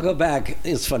 Yeah, well, I'll go back.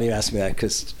 It's funny you ask me that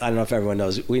because I don't know if everyone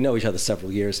knows. We know each other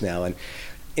several years now. And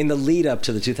in the lead up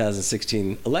to the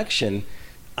 2016 election,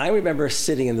 I remember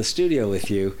sitting in the studio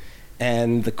with you.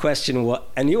 And the question was,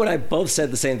 and you and I both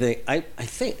said the same thing. I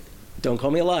think, don't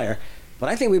call me a liar, but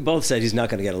I think we both said he's not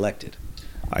going to get elected.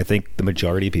 I think the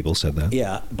majority of people said that.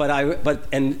 Yeah, but I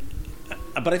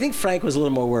think Frank was a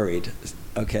little more worried.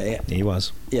 Okay. He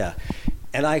was. Yeah,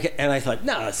 and I thought,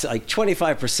 no, it's like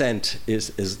 25%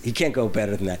 is he can't go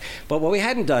better than that. But what we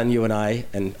hadn't done, you and I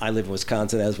live in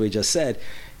Wisconsin, as we just said,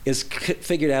 is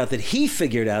figured out that he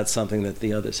figured out something that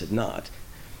the others had not.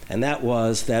 And that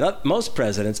was that most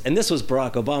presidents, and this was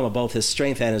Barack Obama, both his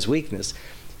strength and his weakness,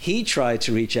 he tried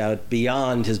to reach out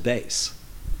beyond his base.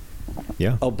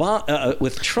 Yeah.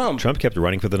 With Trump kept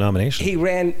running for the nomination.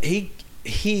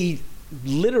 He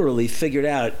literally figured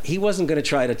out he wasn't going to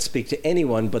try to speak to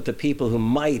anyone but the people who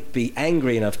might be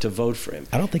angry enough to vote for him.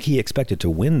 I don't think he expected to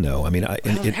win, though. I mean,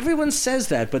 everyone says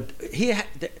that, but I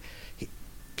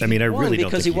really don't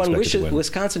because he won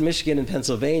Wisconsin, Michigan, and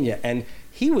Pennsylvania, and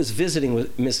he was visiting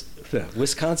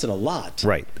Wisconsin a lot.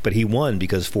 Right, but he won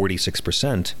because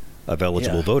 46% of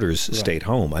eligible voters stayed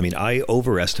home. I mean, I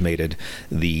overestimated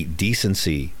the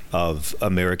decency of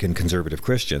American conservative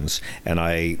Christians, and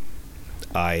I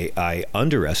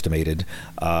underestimated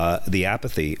the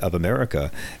apathy of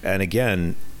America. And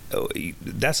again,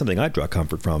 that's something I draw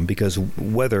comfort from, because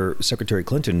whether Secretary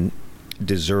Clinton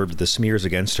deserved the smears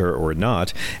against her or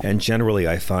not, and generally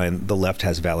I find the left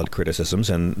has valid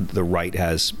criticisms and the right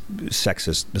has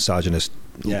sexist, misogynist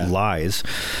lies,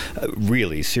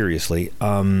 really, seriously.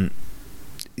 I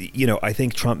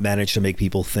think Trump managed to make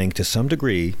people think to some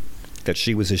degree that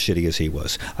she was as shitty as he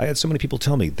was. I had so many people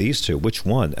tell me, these two, which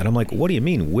one? And I'm like, what do you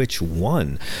mean, which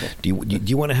one? Do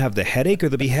you want to have the headache or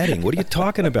the beheading? What are you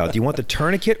talking about? Do you want the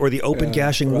tourniquet or the open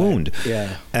gashing wound?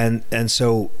 Yeah. And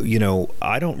so,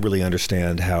 I don't really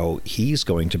understand how he's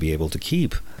going to be able to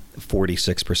keep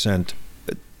 46%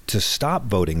 to stop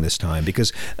voting this time,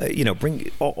 because bring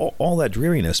all that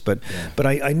dreariness, but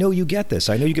I know you get this.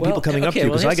 I know you get people coming up to you,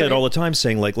 because I get it all the time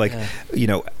saying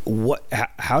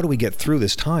how do we get through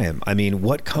this time? I mean,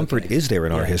 what comfort is there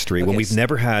in our history when we've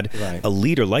never had a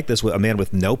leader like this, a man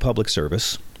with no public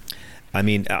service? I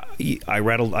mean,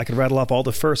 I could rattle off all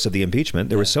the firsts of the impeachment.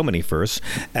 There were so many firsts,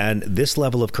 and this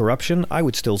level of corruption, I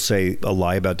would still say a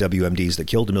lie about WMDs that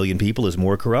killed 1 million people is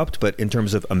more corrupt, but in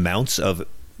terms of amounts of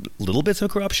little bits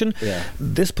of corruption,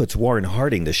 this puts Warren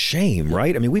Harding to shame,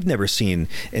 right? I mean, we've never seen,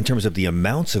 in terms of the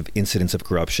amounts of incidents of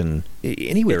corruption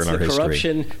anywhere in our history.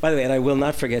 Corruption, by the way, and I will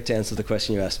not forget to answer the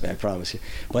question you asked me, I promise you.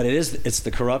 But it's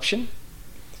the corruption,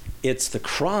 it's the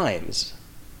crimes,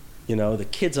 the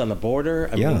kids on the border.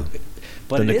 I mean,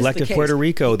 but the neglect of Puerto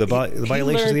Rico, the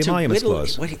violations of the Emoluments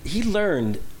Clause. He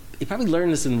probably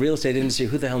learned this in the real estate industry,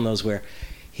 who the hell knows where.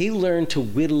 He learned to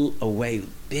whittle away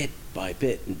bit by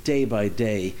bit, day by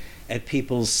day, at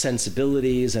people's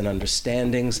sensibilities and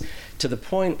understandings, to the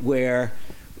point where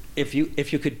if you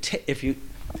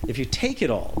take it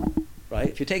all, right?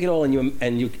 If you take it all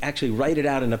and you actually write it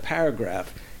out in a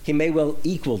paragraph, he may well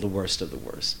equal the worst of the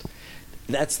worst.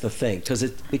 That's the thing,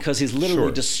 because he's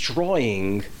literally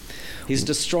destroying. He's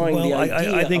destroying the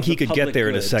idea. I think he could get there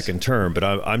in a second. second term, but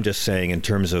I'm just saying, in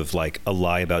terms of like a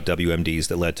lie about WMDs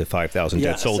that led to 5,000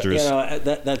 dead soldiers,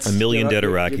 that's, 1 million dead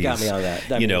Iraqis, you got me on that.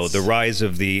 The rise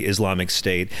of the Islamic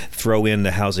State, throw in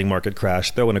the housing market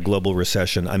crash, throw in a global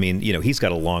recession. I mean, he's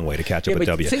got a long way to catch up with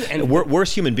W.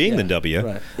 Worse human being than W.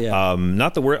 Right, yeah.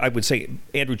 Not the worst. I would say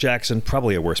Andrew Jackson,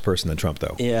 probably a worse person than Trump,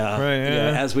 though. Yeah. Right,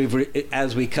 yeah.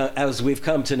 As we've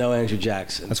come to know Andrew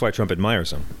Jackson. That's why Trump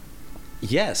admires him.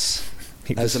 Yes.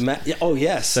 Yes,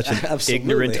 such an absolutely.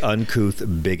 ignorant,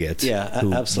 uncouth bigot.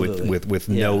 Absolutely. With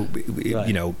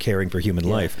no, caring for human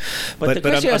life. But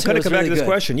I'm going to come back to this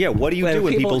question. Yeah, what do you do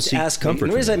when people seek comfort?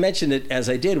 The reason I mentioned it as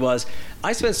I did was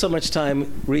I spent so much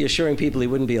time reassuring people he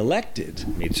wouldn't be elected.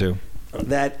 Me too.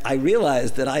 That I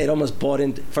realized that I had almost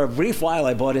for a brief while,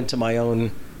 I bought into my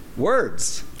own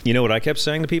words. You know what I kept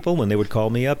saying to people when they would call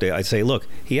me up? I'd say, look,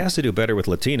 he has to do better with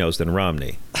Latinos than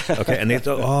Romney. Okay, and they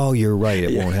thought, oh, you're right,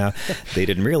 it won't happen. They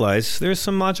didn't realize there's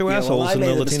some macho assholes in the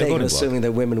Latino voting bloc. I made the mistake of assuming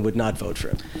that women would not vote for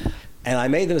him. And I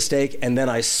made the mistake, and then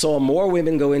I saw more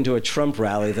women go into a Trump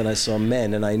rally than I saw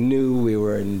men, and I knew we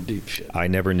were in deep shit. I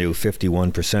never knew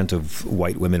 51% of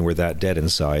white women were that dead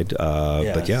inside.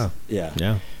 But yeah.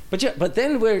 But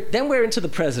then we're into the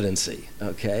presidency,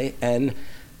 okay? And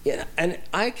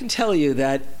I can tell you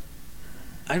that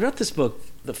I wrote this book,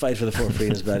 The Fight for the Four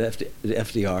Freedoms, about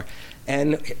FDR.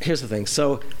 And here's the thing.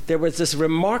 So there was this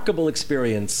remarkable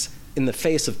experience in the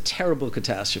face of terrible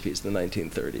catastrophes in the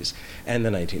 1930s and the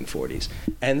 1940s.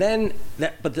 And then,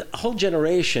 but the whole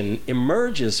generation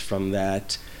emerges from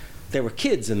that. They were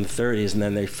kids in the 30s, and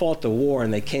then they fought the war,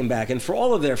 and they came back. And for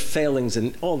all of their failings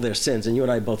and all of their sins, and you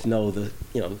and I both know the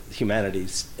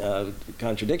humanity's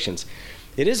contradictions,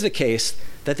 it is the case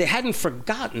that they hadn't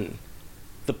forgotten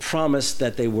the promise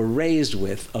that they were raised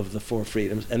with of the four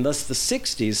freedoms. And thus the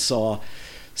 60s saw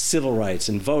civil rights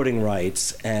and voting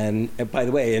rights. And by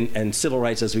the way, and civil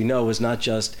rights, as we know, was not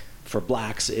just for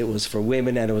blacks, it was for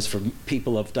women, and it was for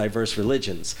people of diverse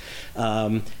religions.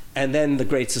 And then the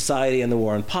Great Society and the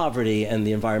War on Poverty and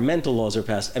the environmental laws are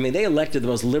passed. I mean, they elected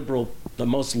the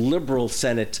most liberal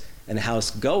Senate and House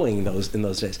going in those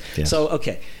days. Yes.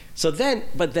 So then,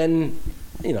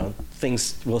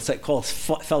 things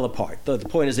fell apart. The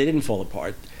point is, they didn't fall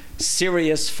apart.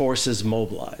 serious forces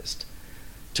mobilized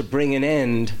to bring an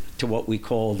end to what we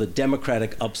call the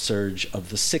democratic upsurge of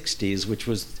the 60s, which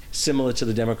was similar to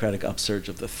the democratic upsurge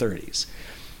of the 30s.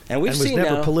 And we've seen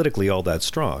never now, politically all that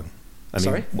strong. I mean,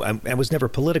 Sorry? and was never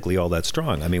politically all that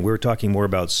strong. I mean, we were talking more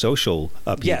about social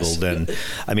upheaval than,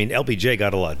 I mean, LBJ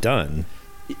got a lot done,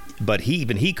 but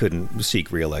even he couldn't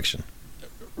seek re-election.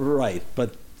 Right,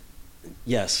 but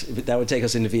yes, that would take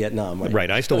us into Vietnam. Right,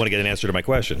 I still want to get an answer to my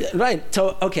question. Right,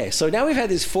 so, okay, so now we've had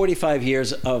these 45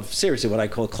 years of, seriously, what I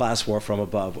call class war from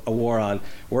above, a war on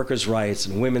workers' rights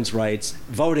and women's rights,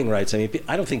 voting rights. I mean,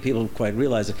 I don't think people quite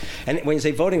realize it. And when you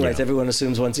say voting rights, everyone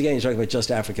assumes, once again, you're talking about just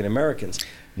African Americans.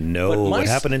 No, what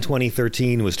happened in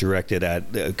 2013 was directed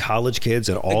at college kids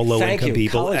and all low-income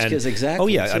people. College kids, exactly. Oh,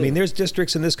 yeah. Too. I mean, there's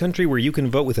districts in this country where you can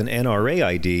vote with an NRA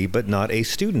ID, but not a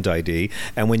student ID.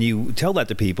 And when you tell that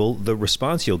to people, the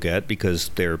response you'll get, because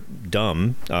they're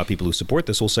dumb, people who support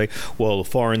this will say, well,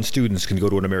 foreign students can go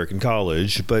to an American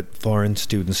college, but foreign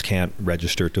students can't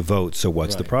register to vote. So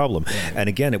what's the problem? Right. And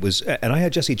again, it was, and I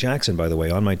had Jesse Jackson, by the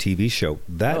way, on my TV show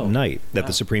that night that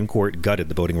the Supreme Court gutted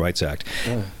the Voting Rights Act.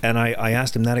 And I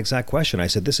asked him that exact question. I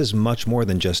said, this is much more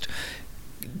than just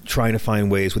trying to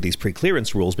find ways with these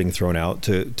pre-clearance rules being thrown out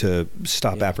to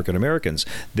stop African Americans.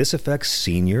 This affects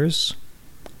seniors.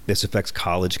 This affects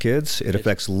college kids. It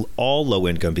affects all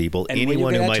low-income people, and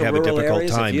anyone who might have a difficult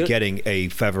time areas, getting a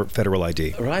federal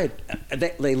ID. Right.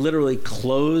 They literally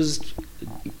closed,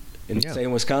 say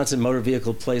in Wisconsin, motor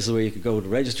vehicle places where you could go to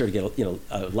register to get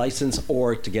a license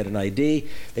or to get an ID.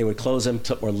 They would close them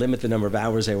or limit the number of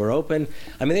hours they were open.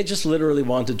 I mean, they just literally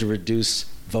wanted to reduce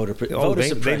voter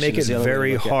suppression. They make it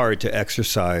very hard to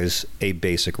exercise a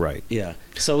basic right. Yeah.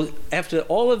 So after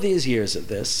all of these years of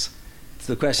this,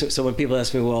 the question, so when people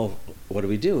ask me, well, what do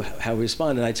we do? How do we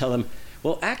respond? And I tell them,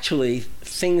 well, actually,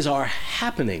 things are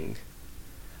happening.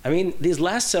 I mean, these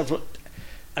last several,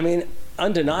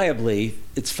 undeniably,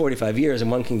 it's 45 years, and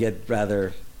one can get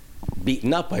rather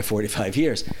beaten up by 45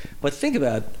 years. But think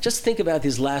about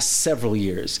these last several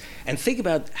years, and think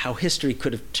about how history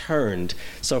could have turned.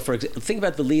 So, for example, think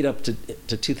about the lead up to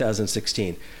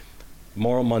 2016,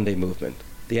 Moral Monday movement,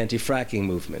 the anti-fracking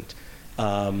movement,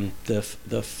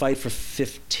 the fight for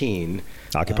 15.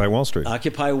 Occupy Wall Street.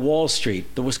 Occupy Wall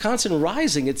Street. The Wisconsin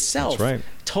Rising itself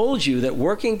told you that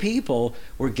working people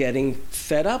were getting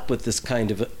fed up with this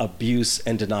kind of abuse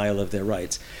and denial of their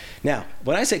rights. Now,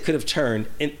 when I say could have turned,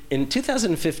 in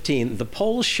 2015, the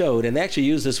polls showed, and they actually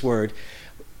used this word,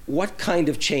 what kind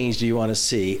of change do you want to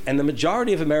see? And the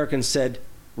majority of Americans said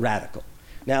radical.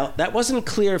 Now, that wasn't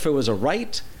clear if it was a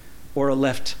right or a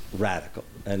left radical.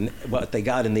 And what they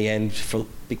got in the end,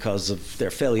 because of their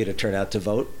failure to turn out to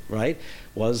vote, right,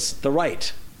 was the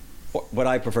right, or what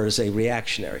I prefer to say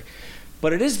reactionary.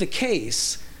 But it is the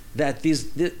case that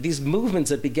these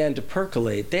movements that began to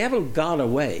percolate, they haven't gone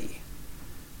away.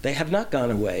 They have not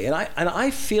gone away. And I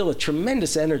feel a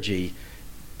tremendous energy.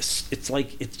 It's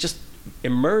like it's just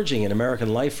emerging in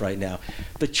American life right now.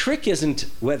 The trick isn't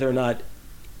whether or not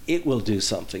it will do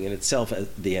something in itself,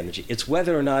 the energy. It's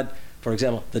whether or not, for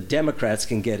example, the Democrats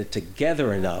can get it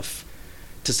together enough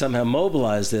to somehow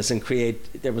mobilize this and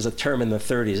create, there was a term in the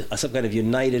 30s, some kind of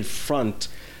united front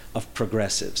of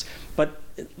progressives. But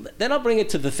then I'll bring it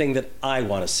to the thing that I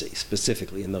want to see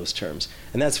specifically in those terms.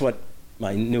 And that's what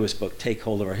my newest book, Take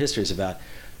Hold of Our History, is about.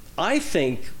 I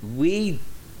think we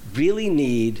really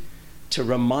need to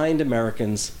remind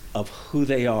Americans of who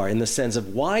they are, in the sense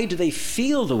of why do they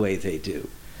feel the way they do?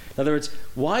 In other words,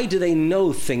 why do they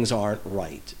know things aren't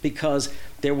right? Because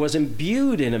there was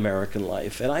imbued in American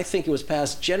life, and I think it was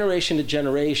passed generation to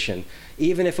generation,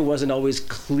 even if it wasn't always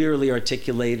clearly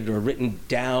articulated or written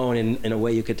down in a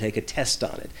way you could take a test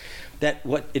on it, that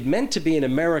what it meant to be an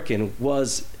American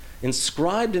was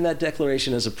inscribed in that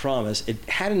declaration as a promise. It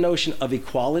had a notion of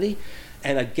equality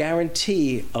and a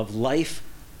guarantee of life,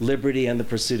 liberty, and the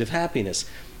pursuit of happiness.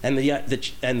 And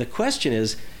the question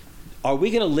is, are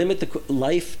we going to limit the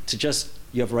life to just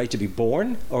you have a right to be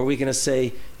born, or are we going to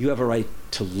say you have a right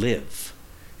to live?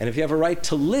 And if you have a right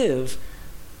to live,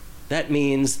 that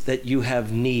means that you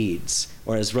have needs,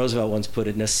 or as Roosevelt once put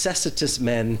it, necessitous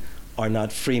men are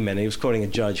not free men. And he was quoting a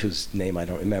judge whose name I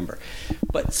don't remember.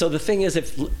 But so the thing is,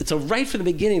 so right from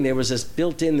the beginning there was this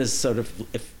built-in, this sort of,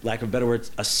 if lack of a better word,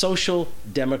 a social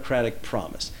democratic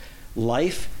promise: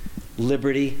 life,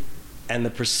 liberty, and the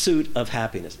pursuit of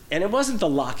happiness. And it wasn't the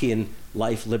Lockean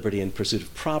life, liberty, and pursuit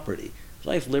of property.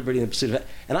 Life, liberty, and the pursuit of,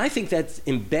 and I think that's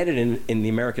embedded in the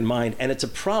American mind, and it's a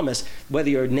promise, whether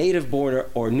you're native born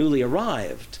or newly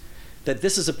arrived, that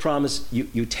this is a promise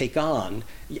you take on,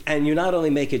 and you not only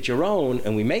make it your own,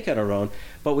 and we make it our own,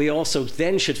 but we also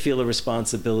then should feel a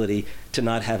responsibility to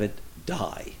not have it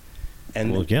die.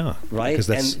 And, well, yeah, right,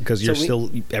 because you're still,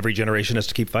 every generation has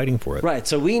to keep fighting for it. Right.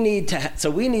 So we need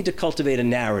to cultivate a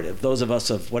narrative. Those of us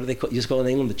of, what do they used to call in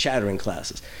England, the chattering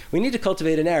classes. We need to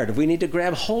cultivate a narrative. We need to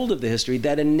grab hold of the history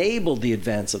that enabled the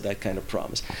advance of that kind of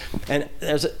promise. And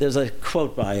there's a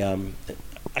quote by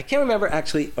I can't remember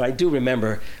actually. I do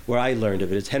remember where I learned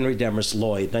of it. It's Henry Demarest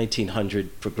Lloyd,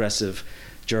 1900 progressive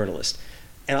journalist,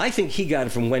 and I think he got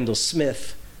it from Wendell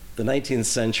Smith, the 19th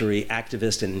century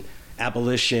activist in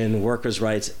abolition, workers'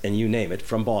 rights, and you name it,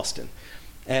 from Boston.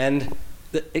 And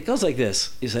it goes like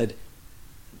this. He said,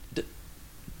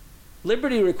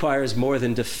 liberty requires more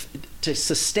than, to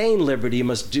sustain liberty, you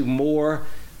must do more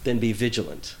than be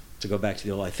vigilant. To go back to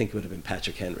the old, I think it would have been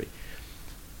Patrick Henry.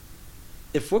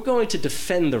 If we're going to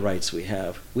defend the rights we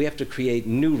have to create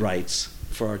new rights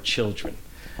for our children.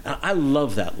 And I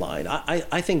love that line.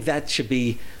 I think that should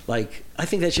be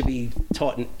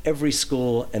taught in every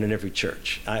school and in every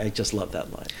church. I just love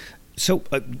that line. So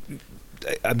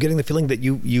I'm getting the feeling that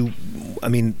you, I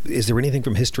mean, is there anything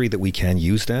from history that we can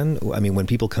use then? I mean, when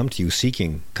people come to you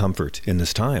seeking comfort in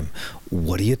this time,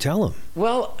 what do you tell them?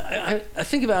 Well, I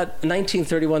think about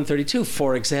 1931-32,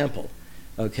 for example.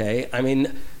 Okay, I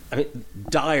mean,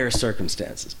 dire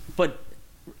circumstances, but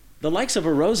the likes of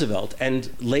a Roosevelt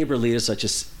and labor leaders such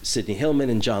as Sidney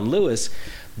Hillman and John Lewis,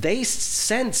 they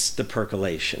sensed the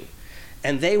percolation.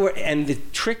 And the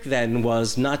trick then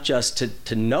was not just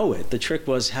to know it, the trick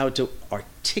was how to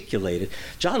articulate it.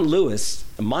 John Lewis,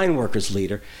 a mine workers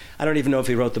leader, I don't even know if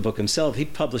he wrote the book himself. He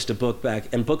published a book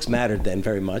back, and books mattered then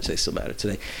very much, they still matter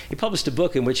today. He published a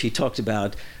book in which he talked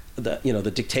about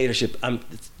the dictatorship.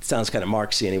 It sounds kind of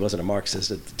Marxian. He wasn't a Marxist.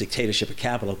 The dictatorship of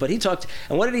capital. But he talked.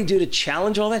 And what did he do to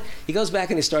challenge all that? He goes back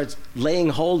and he starts laying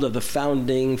hold of the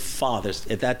founding fathers.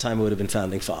 At that time, it would have been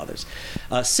founding fathers.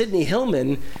 Sidney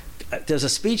Hillman. There's a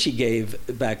speech he gave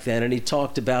back then, and he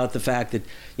talked about the fact that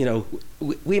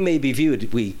we may be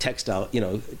viewed, we textile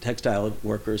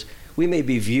workers, we may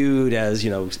be viewed as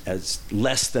as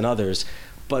less than others.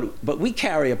 But we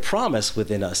carry a promise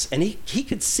within us. And he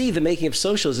could see the making of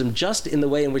socialism just in the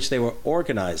way in which they were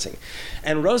organizing.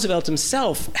 And Roosevelt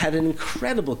himself had an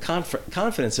incredible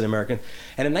confidence in America.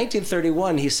 And in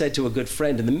 1931, he said to a good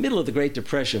friend in the middle of the Great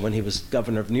Depression, when he was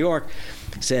governor of New York,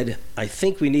 said, I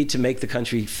think we need to make the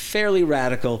country fairly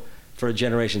radical for a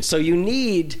generation. So you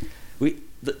need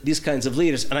these kinds of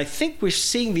leaders. And I think we're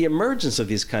seeing the emergence of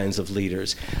these kinds of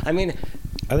leaders. I mean,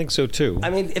 I think so too. I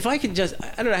mean, if I could just,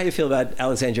 I don't know how you feel about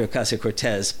Alexandria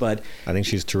Ocasio-Cortez, but I think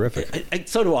she's terrific.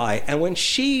 So do I. And when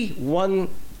she won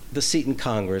the seat in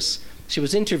Congress, she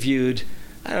was interviewed,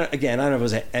 I don't know if it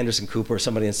was Anderson Cooper or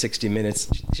somebody in 60 Minutes.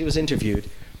 She was interviewed.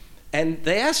 And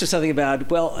they asked her something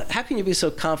about, well, how can you be so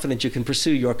confident you can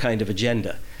pursue your kind of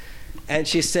agenda? And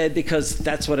she said, because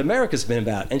that's what America's been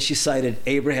about. And she cited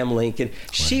Abraham Lincoln.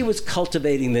 She was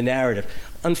cultivating the narrative.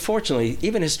 Unfortunately,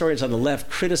 even historians on the left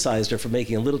criticized her for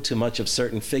making a little too much of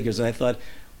certain figures. And I thought,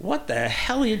 what the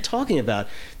hell are you talking about?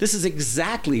 This is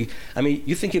exactly, I mean,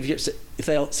 you think of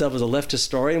yourself as a left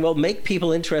historian? Well, make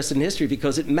people interested in history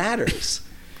because it matters.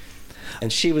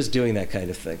 And she was doing that kind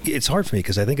of thing. It's hard for me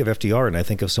because I think of FDR and I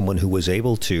think of someone who was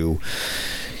able to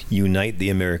unite the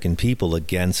American people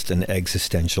against an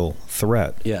existential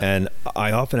threat. Yeah. And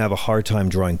I often have a hard time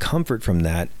drawing comfort from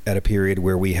that at a period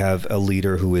where we have a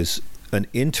leader who is an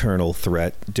internal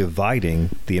threat dividing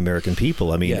the American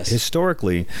people. I mean, yes.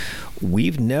 Historically,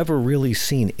 we've never really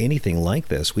seen anything like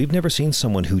this. We've never seen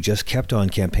someone who just kept on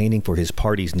campaigning for his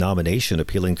party's nomination,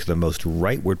 appealing to the most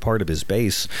rightward part of his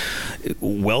base,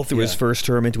 well through his first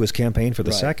term into his campaign for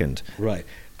the second. Right.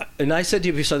 And I said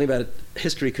to you something about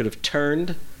history could have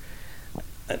turned.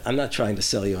 I'm not trying to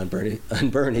sell you on Bernie,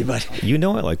 but you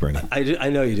know I like Bernie. I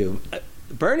know you do.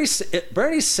 Bernie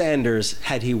Sanders,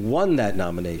 had he won that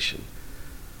nomination,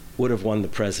 would have won the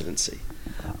presidency.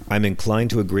 I'm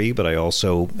inclined to agree, but I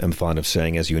also am fond of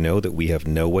saying, as you know, that we have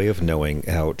no way of knowing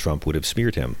how Trump would have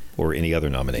smeared him or any other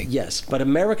nominee. Yes, but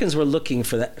Americans were looking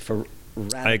for that, for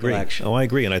radical action. I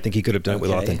agree, and I think he could have done it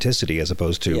with authenticity as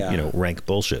opposed to rank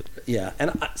bullshit. Yeah,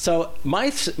 and so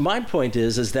my point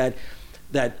is that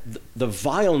the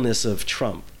vileness of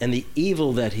Trump and the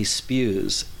evil that he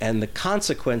spews and the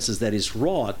consequences that he's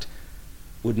wrought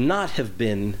would not have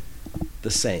been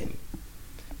the same.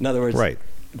 In other words, right.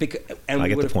 And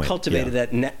we would have cultivated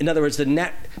that. In other words,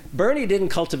 Bernie didn't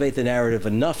cultivate the narrative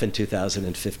enough in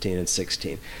 2015 and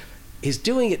 16. He's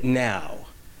doing it now.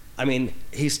 I mean,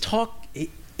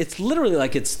 it's literally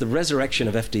like it's the resurrection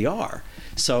of FDR.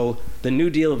 So the New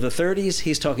Deal of the 30s,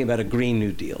 he's talking about a Green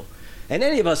New Deal. And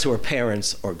any of us who are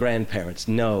parents or grandparents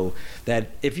know that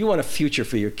if you want a future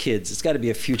for your kids, it's got to be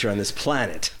a future on this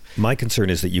planet. My concern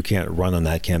is that you can't run on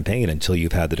that campaign until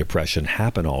you've had the Depression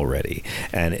happen already.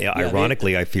 And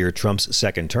ironically, I fear Trump's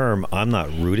second term. I'm not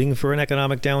rooting for an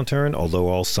economic downturn, although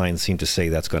all signs seem to say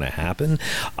that's going to happen.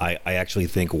 I actually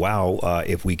think, wow,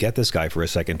 if we get this guy for a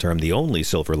second term, the only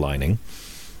silver lining,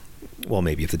 well,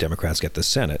 maybe if the Democrats get the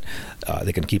Senate,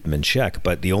 they can keep him in check.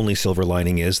 But the only silver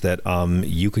lining is that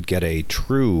you could get a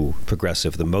true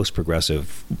progressive, the most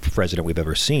progressive president we've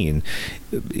ever seen,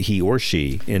 he or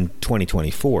she, in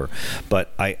 2024.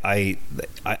 But I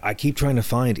keep trying to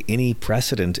find any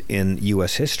precedent in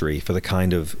U.S. history for the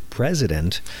kind of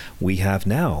president we have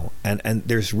now, and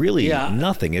there's really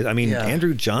nothing. I mean,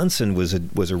 Andrew Johnson was a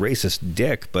racist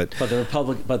dick, but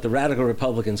the radical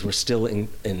Republicans were still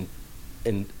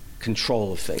in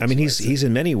control of things. I mean, he's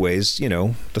in many ways,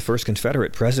 the first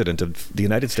Confederate president of the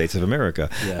United States of America.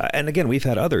 Yeah. And again, we've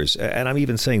had others, and I'm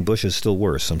even saying Bush is still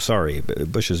worse. I'm sorry,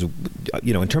 Bush is,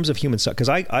 in terms of human stuff, because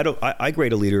I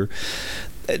grade a leader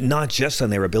not just on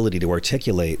their ability to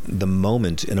articulate the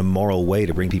moment in a moral way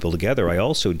to bring people together. I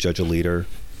also judge a leader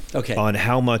on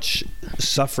how much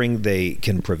suffering they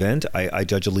can prevent. I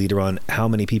judge a leader on how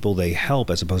many people they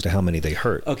help as opposed to how many they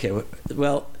hurt. Okay,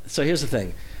 well, so here's the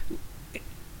thing.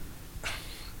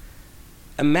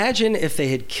 Imagine if they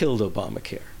had killed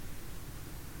Obamacare.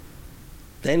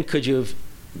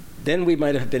 Then we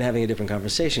might have been having a different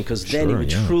conversation, because then you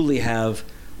would truly have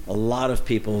a lot of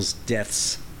people's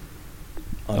deaths.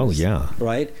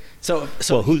 Right? So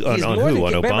well, who on who?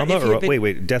 On Obama or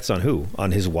wait, deaths on who?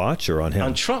 On his watch or on him?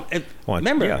 On Trump.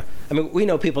 Remember, I mean, we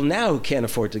know people now who can't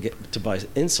afford to buy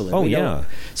insulin.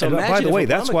 So by the way,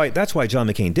 that's why John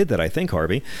McCain did that. I think,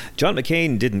 Harvey. John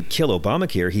McCain didn't kill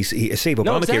Obamacare. He saved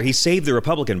Obamacare. Exactly. He saved the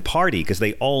Republican Party, because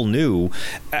they all knew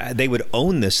they would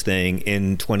own this thing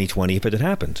in 2020 if it had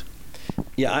happened.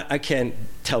 Yeah, I can't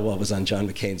tell what was on John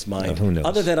McCain's mind. Who knows?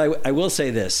 Other than I will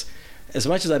say this. As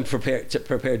much as I'm prepared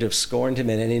to have scorned him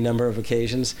at any number of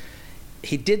occasions,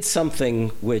 he did something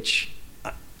which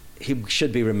he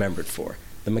should be remembered for: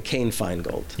 the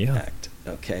McCain-Feingold Act,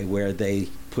 where they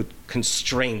put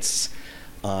constraints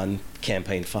on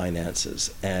campaign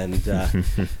finances. And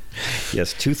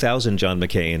yes, 2000 John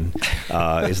McCain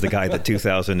is the guy that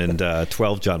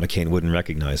 2012 John McCain wouldn't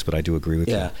recognize, but I do agree with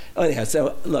you. Yeah.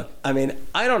 So look, I mean,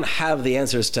 I don't have the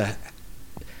answers to.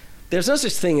 There's no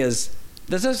such thing as.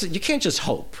 You can't just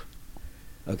hope,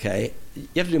 okay? You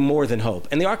have to do more than hope.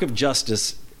 And the arc of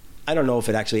justice, I don't know if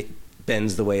it actually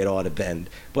bends the way it ought to bend.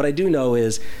 What I do know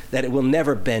is that it will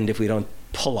never bend if we don't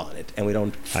pull on it, and we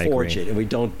don't forge it, and we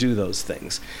don't do those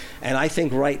things. And I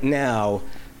think right now,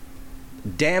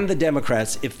 damn the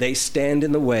Democrats if they stand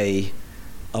in the way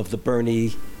of the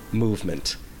Bernie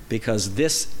movement, because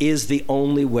this is the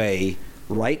only way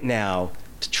right now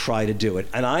to try to do it.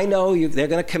 And I know they're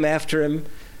going to come after him.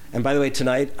 And by the way,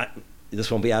 tonight,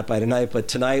 this won't be out by tonight, but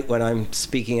tonight when I'm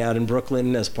speaking out in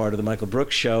Brooklyn as part of the Michael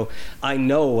Brooks show, I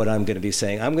know what I'm going to be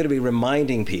saying. I'm going to be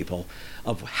reminding people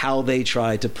of how they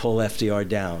tried to pull FDR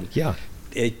down. Yeah.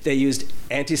 They used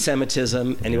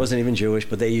anti-Semitism, and he wasn't even Jewish,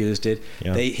 but they used it.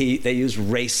 Yeah. They used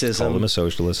racism. Called him a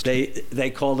socialist.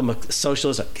 They called him a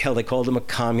socialist. Hell, they called him a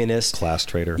communist. Class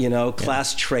traitor.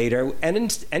 Class traitor,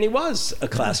 and he was a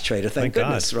class traitor. Thank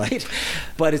goodness, God. Right?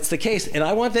 But it's the case, and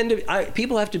I want them to.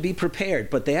 People have to be prepared,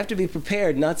 but they have to be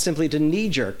prepared not simply to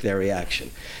knee-jerk their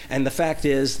reaction. And the fact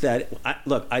is that,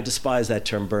 I despise that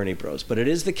term, Bernie Bros, but it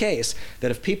is the case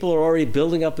that if people are already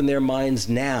building up in their minds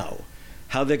now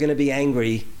how they're going to be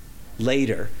angry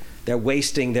later, they're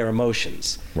wasting their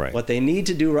emotions. Right. What they need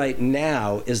to do right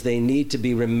now is they need to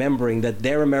be remembering that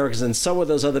they're Americans, and so are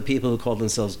those other people who call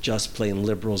themselves just plain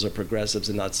liberals or progressives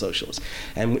and not socialists.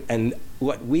 And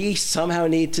what we somehow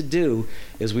need to do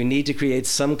is we need to create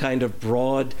some kind of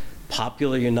broad,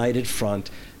 popular, united front,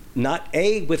 not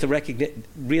with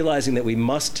realizing that we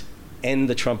must end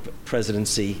the Trump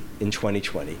presidency in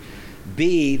 2020.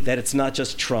 B, that it's not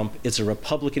just Trump, it's a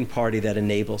Republican Party that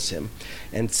enables him.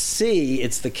 And C,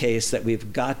 it's the case that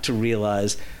we've got to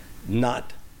realize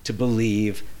not to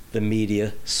believe the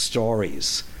media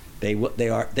stories.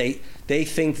 They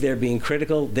think they're being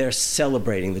critical. They're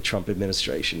celebrating the Trump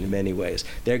administration in many ways.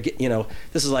 This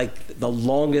is like the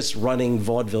longest running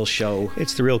vaudeville show.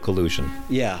 It's the real collusion.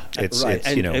 Yeah,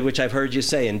 right. Which I've heard you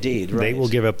say, indeed. Right. They will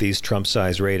give up these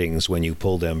Trump-sized ratings when you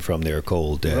pull them from their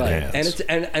cold dead hands.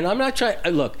 And I'm not trying.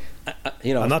 Look,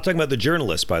 I'm not talking about the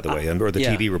journalists, by the way, or the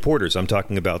TV reporters. I'm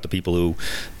talking about the people who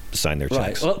sign their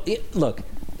checks. Right. Well, look.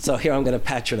 So here I'm going to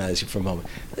patronize you for a moment.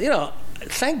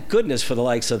 Thank goodness for the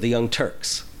likes of the Young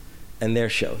Turks and their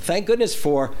show. Thank goodness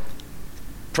for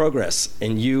Progress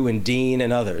and you and Dean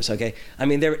and others, okay? I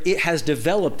mean, it has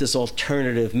developed this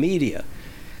alternative media.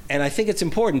 And I think it's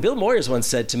important. Bill Moyers once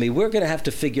said to me, we're going to have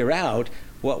to figure out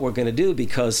what we're going to do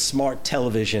because smart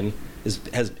television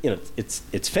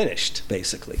it's finished,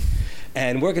 basically.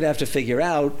 And we're going to have to figure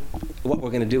out what we're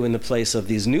going to do in the place of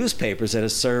these newspapers that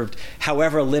have served,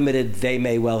 however limited they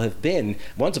may well have been.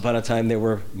 Once upon a time, there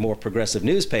were more progressive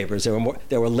newspapers.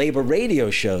 There were labor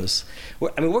radio shows. We're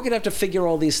going to have to figure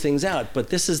all these things out. But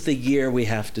this is the year we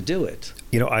have to do it.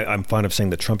 I'm fond of saying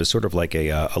that Trump is sort of like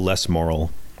a less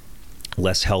moral,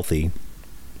 less healthy,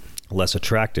 less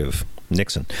attractive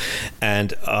Nixon.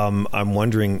 And I'm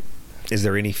wondering, is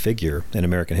there any figure in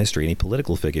American history, any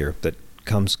political figure that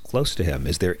comes close to him?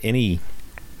 Is there any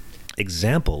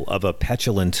example of a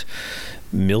petulant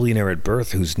millionaire at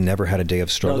birth who's never had a day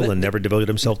of struggle and never devoted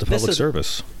himself to public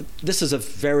service? This is a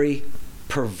very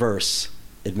perverse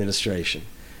administration.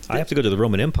 I have to go to the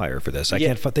Roman Empire for this. I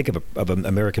can't think of an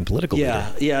American political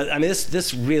leader. Yeah. I mean,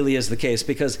 this really is the case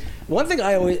because one thing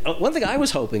I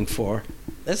was hoping for,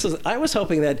 I was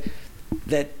hoping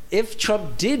that if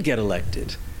Trump did get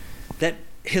elected, that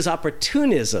his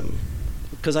opportunism,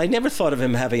 because I never thought of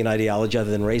him having an ideology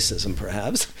other than racism,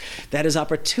 perhaps, that his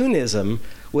opportunism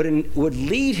would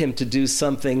lead him to do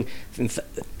something.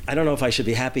 I don't know if I should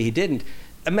be happy he didn't.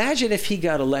 Imagine if he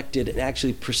got elected and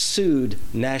actually pursued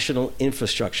national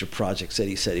infrastructure projects that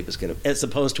he said he was going to, as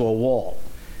opposed to a wall.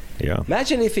 Yeah.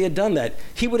 Imagine if he had done that.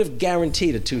 He would have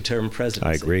guaranteed a 2-term presidency.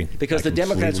 I agree. Because the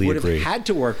Democrats would have had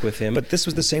to work with him. But this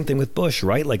was the same thing with Bush,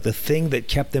 right? Like the thing that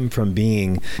kept them from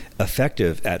being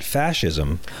effective at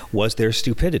fascism was their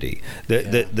stupidity.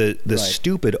 The right.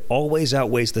 stupid always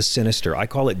outweighs the sinister. I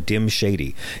call it dim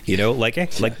shady.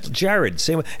 Like Jared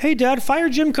saying, "Hey Dad, fire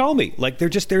Jim Comey." Like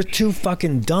they're too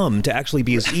fucking dumb to actually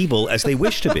be as evil as they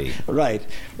wish to be. Right.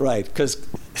 Because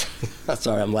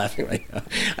sorry, I'm laughing right now.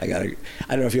 I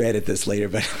don't know if you edit this later,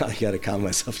 but I gotta calm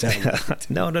myself down.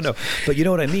 No. But you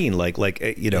know what I mean?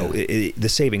 The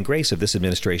saving grace of this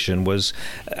administration was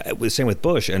the same with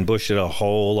Bush, and Bush did a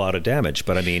whole lot of damage.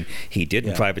 But I mean, he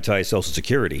didn't privatize Social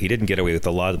Security. He didn't get away with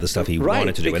a lot of the stuff he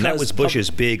wanted to do, and that was Bush's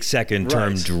big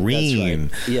second-term dream.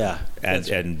 That's right. Yeah,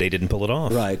 and they didn't pull it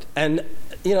off. Right, and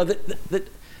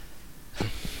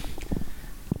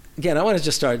again, I want to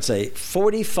just start and say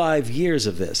 45 years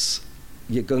of this.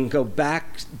 You're going to go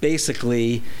back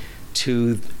basically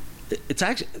to, it's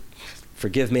actually,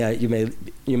 forgive me,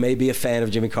 you may be a fan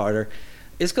of Jimmy Carter.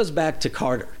 This goes back to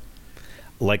Carter.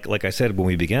 Like I said when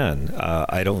we began,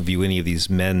 I don't view any of these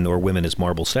men or women as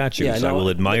marble statues. Yeah, no, I will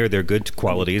admire their good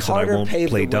qualities, and I won't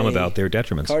play dumb about their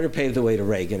detriments. Carter paved the way to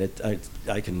Reagan.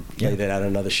 I can lay that out on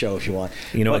another show if you want.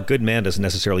 A good man doesn't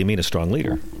necessarily mean a strong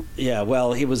leader. Yeah,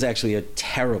 well, he was actually a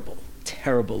terrible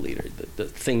leader. The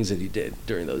things that he did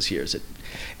during those years.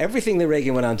 Everything that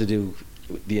Reagan went on to do,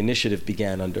 the initiative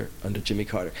began under Jimmy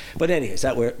Carter. But anyways,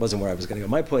 wasn't where I was going to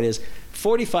go. My point is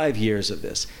 45 years of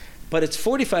this. But it's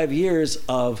 45 years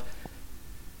of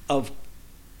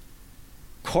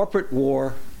corporate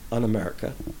war on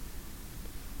America,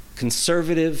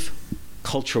 conservative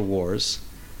culture wars,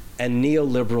 and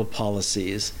neoliberal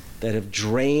policies that have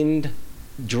drained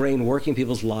working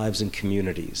people's lives and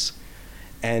communities.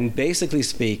 And basically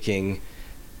speaking,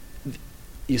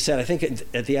 you said, I think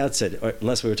at the outset, or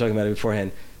unless we were talking about it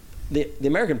beforehand, the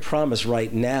American promise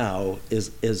right now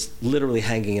is literally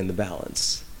hanging in the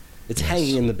balance. It's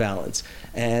hanging in the balance.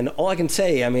 And all I can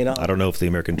say, I don't know if the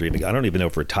American dream, I don't even know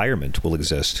if retirement will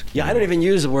exist. Yeah, I don't even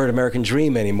use the word American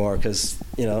dream anymore because,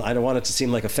 I don't want it to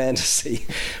seem like a fantasy.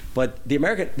 But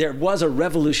there was a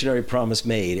revolutionary promise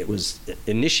made. It was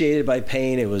initiated by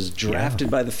Paine. It was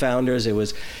drafted by the founders. It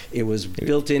was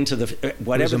built into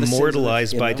whatever. It was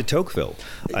immortalized by de Tocqueville.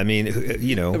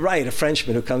 Right, a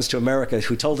Frenchman who comes to America,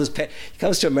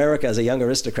 comes to America as a young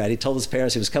aristocrat. He told his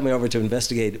parents he was coming over to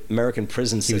investigate American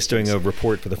prison systems. He was doing a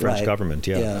report for the French government,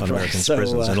 on American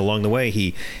prisons. And along the way,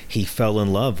 he fell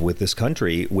in love with this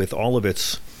country with all of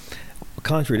its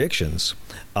contradictions.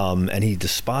 And he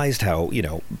despised how,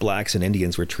 blacks and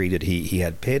Indians were treated. He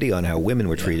had pity on how women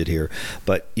were treated here.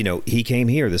 But, he came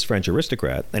here, this French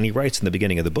aristocrat, and he writes in the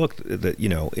beginning of the book that,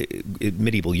 in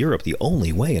medieval Europe, the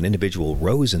only way an individual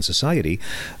rose in society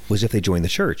was if they joined the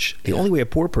church. The only way a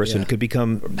poor person could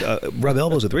rub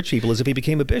elbows with rich people is if he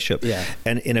became a bishop. Yeah.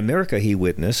 And in America, he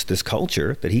witnessed this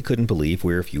culture that he couldn't believe,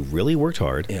 where if you really worked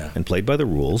hard and played by the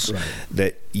rules,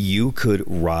 that you could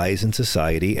rise in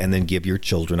society and then give your your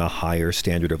children a higher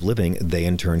standard of living, they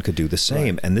in turn could do the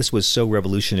same. Right. And this was so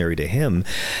revolutionary to him.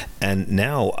 And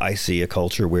now I see a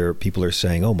culture where people are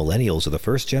saying, oh, millennials are the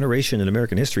first generation in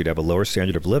American history to have a lower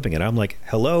standard of living. And I'm like,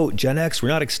 hello, Gen X, we're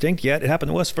not extinct yet. It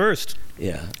happened to us first.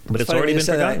 Yeah. But it's already been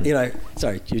forgotten.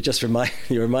 Sorry,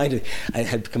 you reminded, I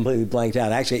had completely blanked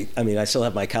out. Actually, I mean, I still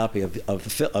have my copy of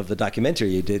the documentary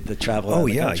you did, the travel around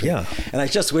the country. Yeah. And I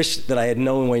just wish that I had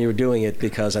known when you were doing it,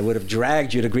 because I would have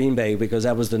dragged you to Green Bay, because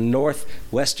that was the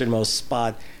northwesternmost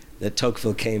spot that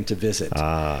Tocqueville came to visit.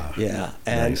 Yeah.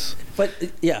 And nice.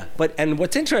 And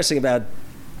what's interesting about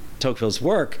Tocqueville's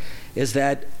work is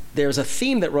that there's a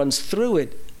theme that runs through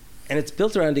it, and it's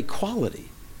built around equality.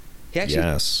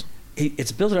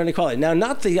 It's built around equality. Now,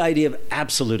 not the idea of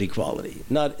absolute equality,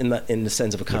 not in the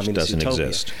sense of a communist utopia. Which doesn't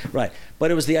exist. Right.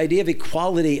 But it was the idea of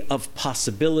equality of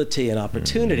possibility and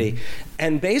opportunity. Mm-hmm.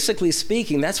 And basically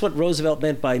speaking, that's what Roosevelt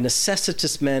meant by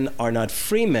necessitous men are not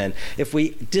free men. If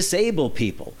we disable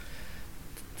people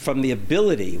from the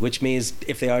ability, which means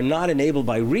if they are not enabled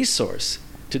by resource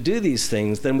to do these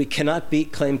things, then we cannot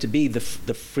claim to be the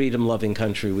freedom-loving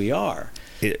country we are.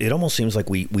 It almost seems like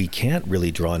we can't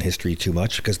really draw on history too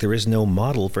much, because there is no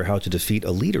model for how to defeat a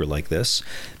leader like this.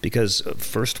 Because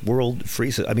first world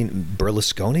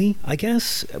Berlusconi, I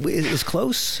guess, is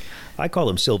close. I call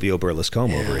him Silvio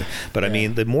Berlusconi, but I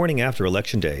mean, the morning after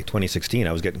Election Day, 2016,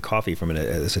 I was getting coffee from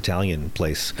this Italian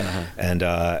place, and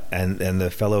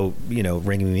the fellow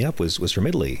ringing me up was from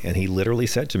Italy, and he literally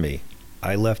said to me,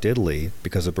 "I left Italy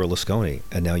because of Berlusconi,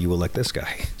 and now you elect this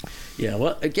guy." Yeah,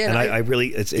 well, again, and I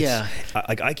really,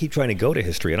 I keep trying to go to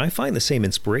history, and I find the same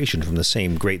inspiration from the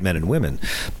same great men and women,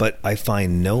 but I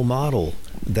find no model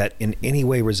that in any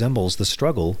way resembles the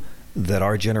struggle that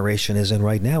our generation is in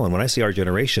right now. And when I say our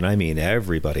generation, I mean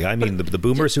everybody. I mean the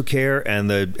boomers who care and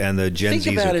the Gen Zs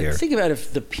who care. Think about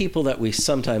if the people that we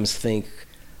sometimes think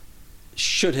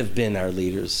should have been our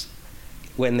leaders,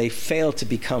 when they fail to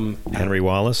become Henry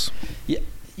Wallace.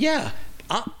 Yeah.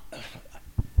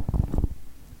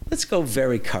 Let's go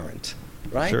very current,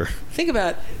 right? Sure. Think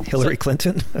about Hillary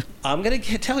Clinton. I'm going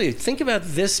to tell you. Think about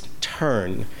this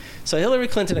turn. So Hillary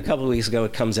Clinton, a couple of weeks ago,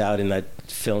 it comes out in that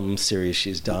film series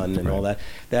she's done and all that.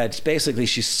 That basically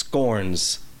she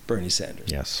scorns Bernie Sanders.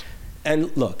 Yes.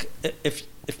 And look, if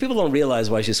people don't realize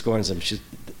why she scorns him,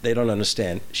 they don't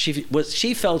understand.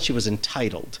 She felt she was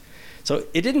entitled. So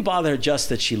it didn't bother her just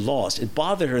that she lost. It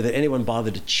bothered her that anyone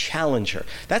bothered to challenge her.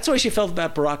 That's the way she felt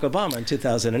about Barack Obama in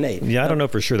 2008. Yeah, I don't know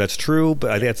for sure that's true,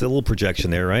 but I think that's a little projection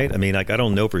there, right? I mean, I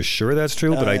don't know for sure that's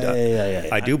true, but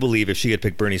I do believe if she had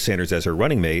picked Bernie Sanders as her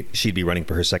running mate, she'd be running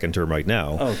for her second term right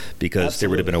now, because absolutely. There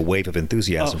would have been a wave of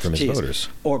enthusiasm from his voters.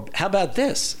 Or how about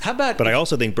this? But I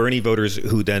also think Bernie voters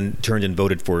who then turned and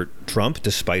voted for Trump,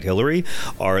 despite Hillary,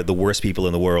 are the worst people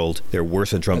in the world. They're worse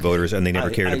than Trump voters, and they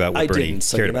never cared about what Bernie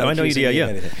cared about. I know you did,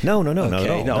 yeah. No, not at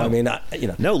all. No, I mean,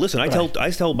 No, listen, I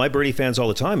tell my Bernie fans all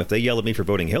the time, if they yell at me for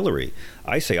voting Hillary,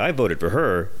 I say I voted for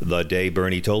her the day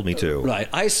Bernie told me to. Right.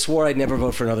 I swore I'd never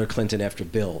vote for another Clinton after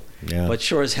Bill. Yeah. But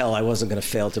sure as hell, I wasn't going to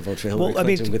fail to vote for Hillary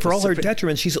Clinton. I mean, for all her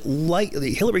detriments,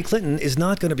 Hillary Clinton is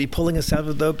not going to be pulling us out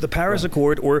of the Paris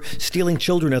Accord or stealing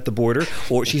children at the border,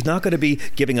 or she's not going to be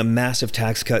giving a massive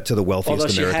tax cut to the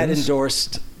wealthiest Americans. Although she had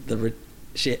endorsed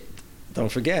don't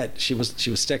forget, she was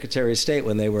Secretary of State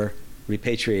when they were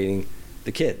repatriating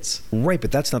the kids. Right,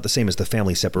 but that's not the same as the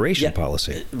family separation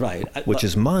policy. Right. Which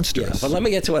is monstrous. Yeah, but let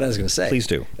me get to what I was going to say. Please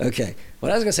do. Okay.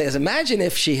 What I was going to say is, imagine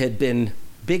if she had been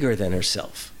bigger than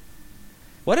herself.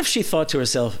 What if she thought to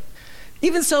herself,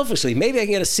 even selfishly, maybe I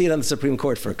can get a seat on the Supreme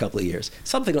Court for a couple of years.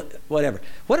 Something, whatever.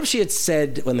 What if she had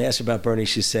said, when they asked her about Bernie,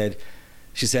 she said,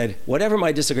 whatever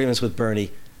my disagreements with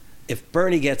Bernie, if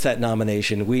Bernie gets that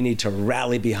nomination, we need to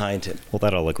rally behind him. Well,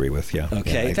 that I'll agree with, yeah.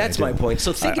 Okay, yeah, that's my point.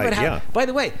 So think about how, by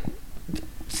the way,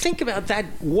 think about that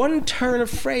one turn of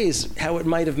phrase, how it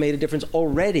might have made a difference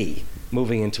already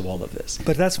moving into all of this.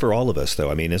 But that's for all of us,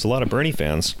 though. I mean, there's a lot of Bernie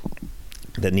fans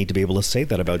that need to be able to say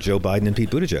that about Joe Biden and Pete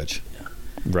Buttigieg.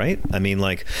 Right? I mean,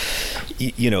 like,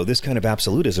 this kind of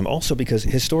absolutism, also because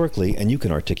historically, and you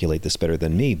can articulate this better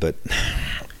than me, but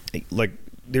like,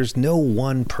 there's no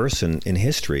one person in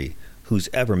history who's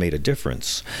ever made a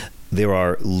difference. There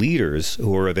are leaders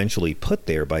who are eventually put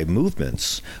there by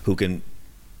movements who can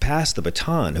pass the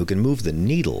baton, who can move the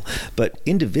needle, but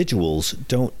individuals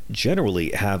don't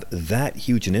generally have that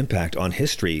huge an impact on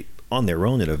history on their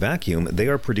own in a vacuum. They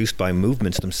are produced by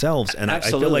movements themselves. And I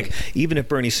feel like even if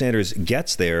Bernie Sanders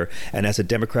gets there and has a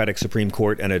Democratic Supreme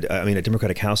Court and a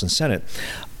Democratic House and Senate,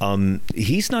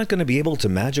 he's not going to be able to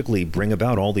magically bring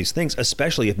about all these things,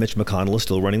 especially if Mitch McConnell is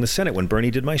still running the Senate. When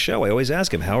Bernie did my show, I always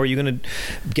ask him, how are you going to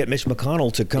get Mitch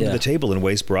McConnell to come to the table in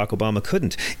ways Barack Obama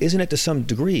couldn't? Isn't it to some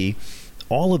degree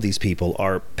all of these people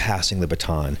are passing the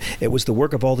baton? It was the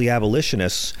work of all the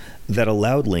abolitionists that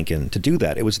allowed Lincoln to do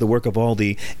that. It was the work of all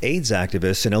the AIDS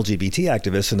activists and LGBT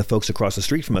activists and the folks across the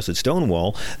street from us at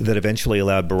Stonewall that eventually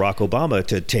allowed Barack Obama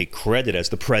to take credit as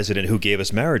the president who gave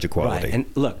us marriage equality. Right. And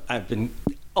look,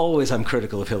 I'm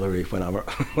critical of Hillary when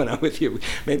I'm with you.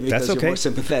 Maybe because you're more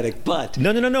sympathetic, but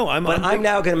no. I'm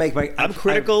now going to make my. I'm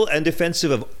critical and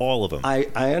defensive of all of them. I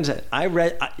understand.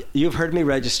 You've heard me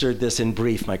registered this in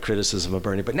brief, my criticism of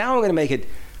Bernie, but now I'm going to make it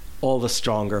all the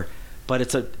stronger. But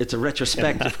it's a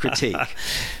retrospective critique,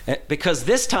 because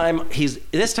this time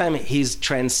he's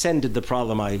transcended the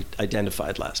problem I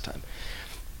identified last time.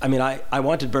 I mean, I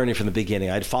wanted Bernie from the beginning.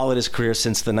 I'd followed his career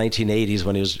since the 1980s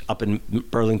when he was up in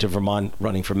Burlington, Vermont,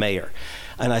 running for mayor.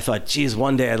 And I thought, geez,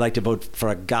 one day I'd like to vote for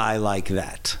a guy like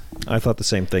that. I thought the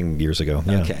same thing years ago.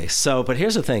 Yeah. Okay, but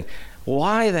here's the thing.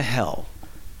 Why the hell,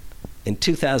 in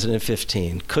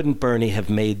 2015, couldn't Bernie have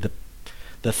made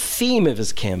the theme of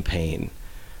his campaign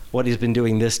what he's been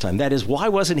doing this time? That is, why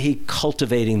wasn't he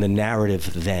cultivating the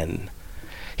narrative then?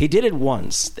 He did it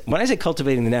once. When I say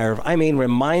cultivating the narrative, I mean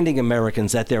reminding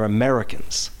Americans that they're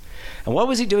Americans. And what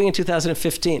was he doing in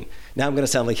 2015? Now I'm going to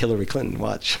sound like Hillary Clinton,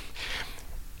 watch.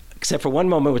 Except for one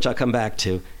moment, which I'll come back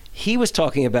to. He was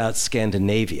talking about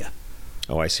Scandinavia.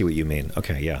 Oh, I see what you mean.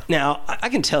 Okay, yeah. Now, I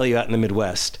can tell you out in the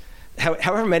Midwest,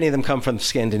 however many of them come from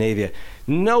Scandinavia,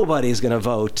 nobody's going to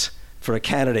vote for a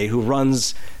candidate who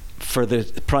runs for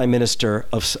the prime minister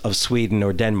of Sweden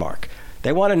or Denmark.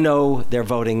 They want to know they're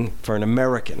voting for an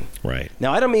American. Right.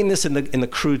 Now, I don't mean this in the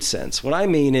crude sense. What I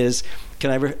mean is,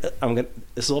 this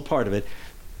is all part of it.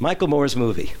 Michael Moore's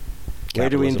movie, Where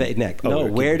Do We Invade Next?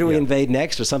 Where Do We Invade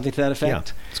Next, or something to that effect?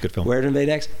 Yeah, it's a good film. Where Do We Invade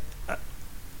Next?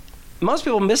 Most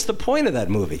people miss the point of that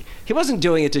movie. He wasn't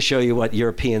doing it to show you what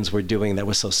Europeans were doing that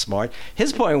was so smart.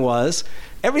 His point was,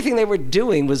 everything they were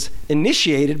doing was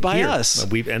initiated by us.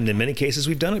 And in many cases,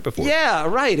 we've done it before. Yeah,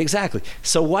 right, exactly.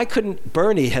 So why couldn't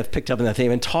Bernie have picked up on that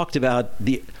theme and talked about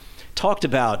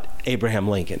Abraham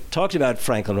Lincoln, talked about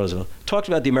Franklin Roosevelt, talked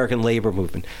about the American labor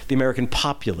movement, the American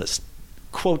populists,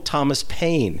 quote Thomas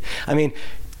Paine. I mean,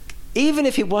 even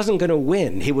if he wasn't going to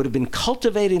win, he would have been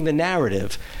cultivating the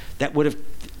narrative that would have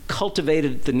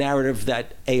cultivated the narrative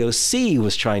that AOC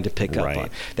was trying to pick up on.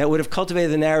 That would have cultivated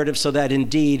the narrative so that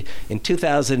indeed in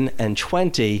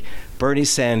 2020, Bernie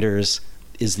Sanders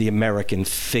is the American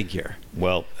figure.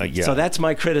 Well, yeah. So that's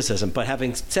my criticism. But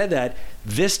having said that,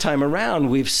 this time around,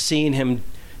 we've seen him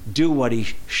do what he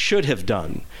should have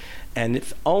done. And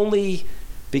if only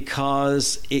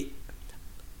because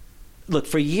look,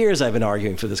 for years I've been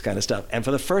arguing for this kind of stuff. And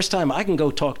for the first time, I can go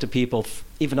talk to people,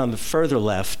 even on the further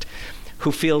left,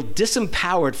 who feel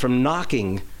disempowered from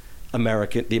knocking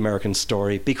the American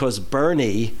story because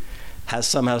Bernie has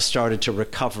somehow started to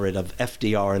recover it, of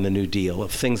FDR and the New Deal,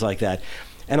 of things like that.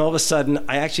 And all of a sudden,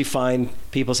 I actually find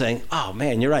people saying, oh,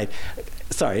 man, you're right.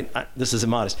 Sorry, this is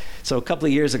immodest. So a couple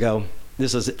of years ago,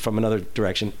 this is from another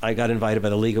direction, I got invited by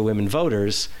the League of Women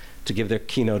Voters to give their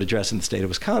keynote address in the state of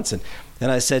Wisconsin.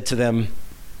 And I said to them,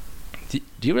 do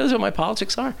you realize what my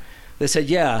politics are? They said,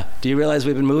 yeah. Do you realize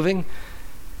we've been moving?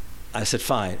 I said,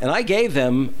 fine. And I gave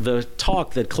them the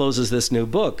talk that closes this new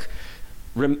book.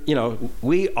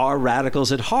 We are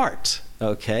radicals at heart,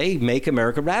 okay? Make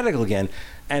America radical again.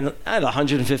 And I had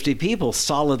 150 people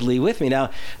solidly with me.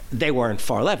 Now, they weren't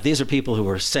far left. These are people who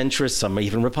were centrists, some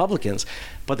even Republicans.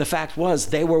 But the fact was,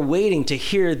 they were waiting to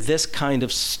hear this kind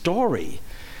of story.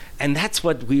 And that's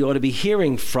what we ought to be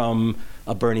hearing from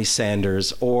a Bernie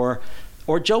Sanders or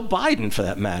Joe Biden, for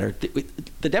that matter.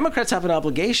 The Democrats have an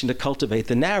obligation to cultivate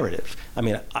the narrative. I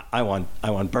mean, I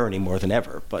want Bernie more than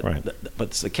ever, but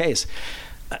it's the case.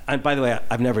 And by the way,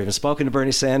 I've never even spoken to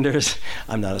Bernie Sanders.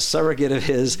 I'm not a surrogate of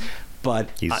his, but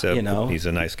he's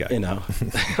a nice guy.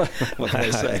 What can I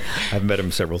say? I've met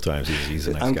him several times. He's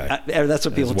a nice guy. That's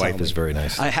what people tell me. His wife is very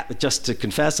nice. Just to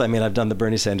confess, I mean, I've done the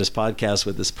Bernie Sanders podcast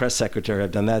with this press secretary.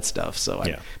 I've done that stuff. So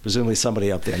presumably somebody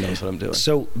up there knows what I'm doing.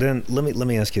 So then let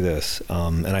me ask you this,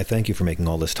 and I thank you for making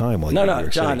all this time while you're here. No,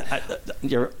 John,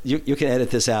 you can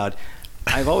edit this out.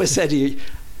 I've always said to you,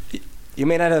 you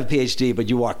may not have a PhD, but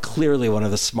you are clearly one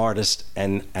of the smartest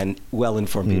and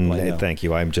well-informed people I know. Thank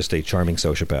you. I'm just a charming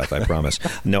sociopath, I promise.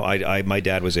 No, my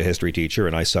dad was a history teacher,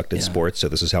 and I sucked at sports, so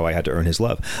this is how I had to earn his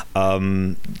love.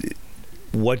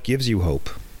 What gives you hope?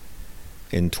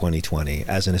 in 2020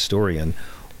 as an historian?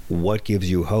 What gives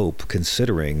you hope,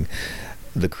 considering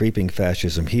the creeping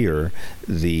fascism here,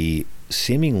 the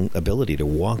seeming ability to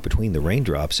walk between the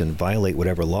raindrops and violate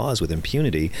whatever laws with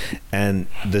impunity, and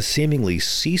the seemingly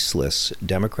ceaseless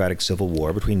democratic civil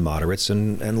war between moderates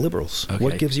and liberals? Okay.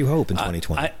 What gives you hope in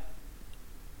 2020?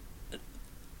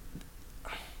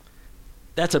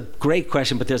 That's a great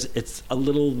question, but it's a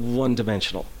little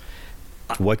one-dimensional.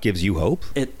 What gives you hope?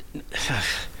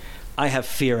 I have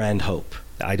fear and hope.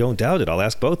 I don't doubt it. I'll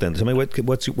ask both then. Tell me what do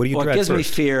you dread gives first? me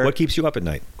fear. What keeps you up at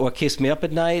night? What keeps me up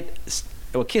at night?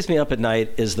 What keeps me up at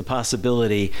night is the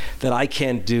possibility that I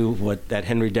can't do what that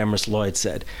Henry Demarest Lloyd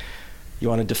said. You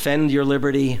want to defend your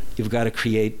liberty, you've got to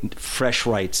create fresh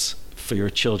rights for your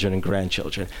children and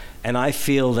grandchildren. And I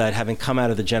feel that, having come out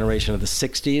of the generation of the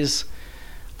 60s,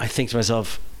 I think to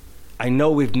myself, I know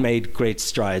we've made great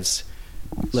strides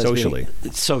socially,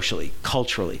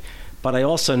 culturally, but I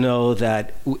also know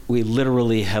that we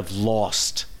literally have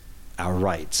lost our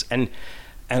rights. And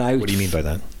what do you mean by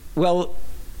that? Well,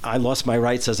 I lost my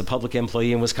rights as a public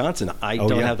employee in Wisconsin. I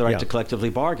don't have the right to collectively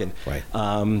bargain. Right.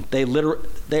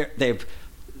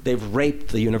 They've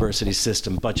raped the university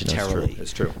system budgetarily.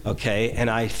 That's true. Okay,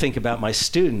 and I think about my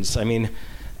students. I mean,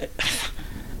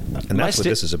 and that's what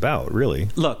this is about, really.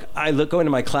 Look, go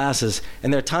into my classes,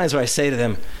 and there are times where I say to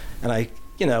them, and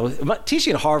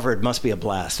teaching at Harvard must be a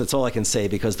blast. That's all I can say,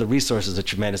 because the resources are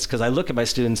tremendous. Because I look at my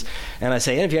students and I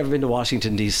say, have you ever been to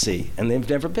Washington, D.C.? And they've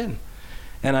never been.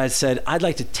 And I said, I'd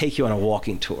like to take you on a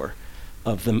walking tour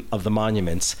of the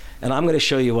monuments, and I'm going to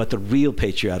show you what the real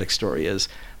patriotic story is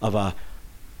of a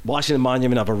Washington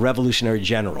Monument, of a revolutionary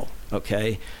general,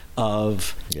 okay?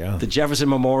 Of the Jefferson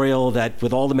Memorial, that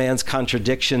with all the man's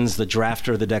contradictions, the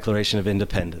drafter of the Declaration of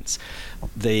Independence.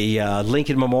 The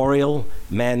Lincoln Memorial,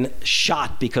 men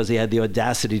shot because he had the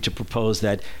audacity to propose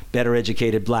that better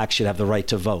educated blacks should have the right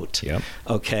to vote. Yep.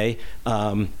 Okay?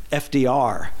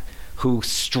 FDR, who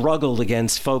struggled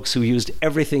against folks who used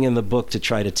everything in the book to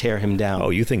try to tear him down.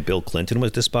 Oh, you think Bill Clinton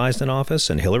was despised in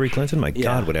office, and Hillary Clinton? My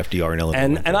God, what FDR and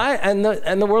Illinois.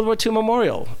 And the World War II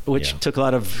Memorial, which took a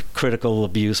lot of critical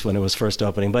abuse when it was first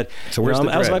opening. But so where's the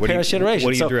dread? That was my parents' generation.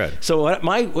 What do you dread? So what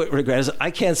my regret is, I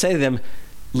can't say to them,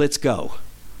 "Let's go."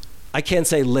 I can't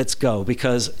say let's go,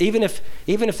 because even if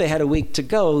they had a week to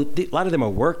go, a lot of them are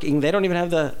working. They don't even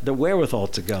have the wherewithal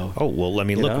to go. Oh, well, I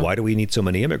mean, look, why do we need so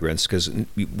many immigrants? Because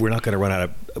we're going to run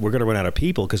out of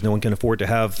people, because no one can afford to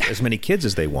have as many kids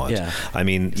as they want. Yeah. I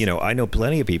mean, I know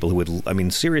plenty of people who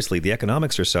would, seriously, the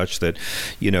economics are such that,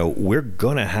 we're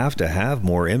going to have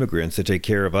more immigrants to take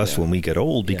care of us when we get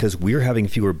old, because we're having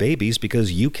fewer babies,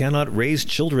 because you cannot raise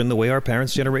children the way our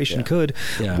parents' generation could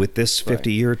with this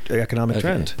 50-year economic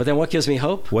trend. But then what gives me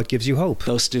hope? What gives you hope?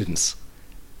 Those students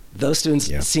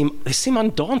seem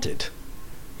undaunted.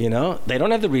 They don't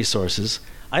have the resources.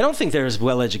 I don't think they're as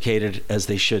well educated as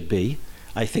they should be.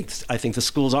 I think the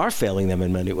schools are failing them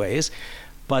in many ways,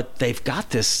 but they've got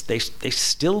this. They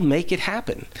still make it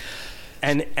happen,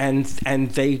 and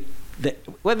they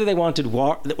whether they want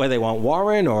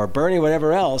Warren or Bernie,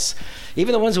 whatever else,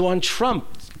 even the ones who want Trump.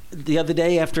 The other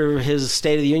day, after his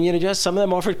State of the Union address, some of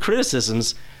them offered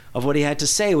criticisms of what he had to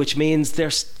say, which means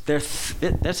that's a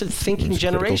thinking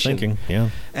generation. Thinking, yeah.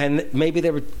 And maybe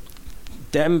they were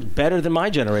better than my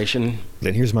generation.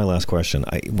 Then here's my last question.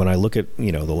 When I look at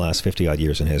the last 50-odd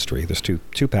years in history, there's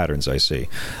two patterns I see.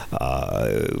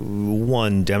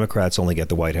 One, Democrats only get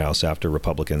the White House after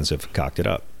Republicans have cocked it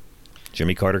up.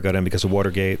 Jimmy Carter got in because of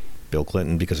Watergate, Bill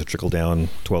Clinton because of trickle-down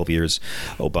 12 years,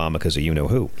 Obama because of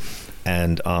you-know-who.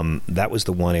 And that was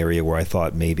the one area where I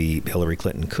thought maybe Hillary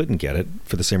Clinton couldn't get it,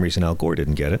 for the same reason Al Gore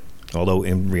didn't get it. Although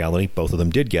in reality, both of them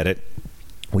did get it.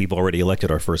 We've already elected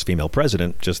our first female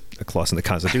president. Just a clause in the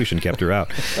Constitution kept her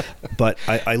out. But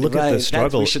I look at the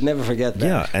struggle. We should never forget that.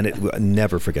 Yeah, and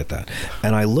never forget that.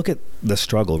 And I look at the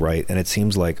struggle, right? And it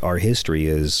seems like our history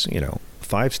is,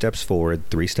 5 steps forward,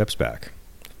 3 steps back.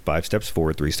 5 steps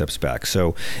forward, 3 steps back.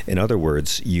 So, in other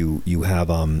words, you have,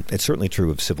 it's certainly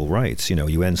true of civil rights.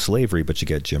 You end slavery, but you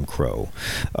get Jim Crow.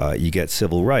 You get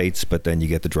civil rights, but then you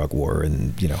get the drug war,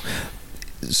 and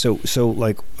So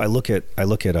like I look at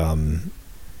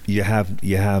you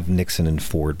have Nixon and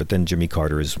Ford, but then Jimmy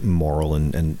Carter is moral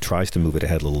and tries to move it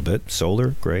ahead a little bit.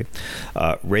 Solar, great.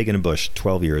 Reagan and Bush,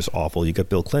 12 years, awful. You got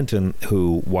Bill Clinton,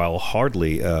 who, while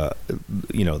hardly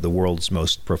the world's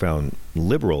most profound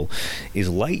liberal, is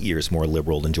light years more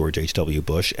liberal than George H.W.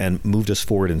 Bush, and moved us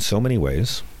forward in so many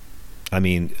ways. I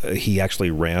mean, he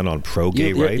actually ran on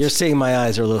pro-gay rights. You're seeing my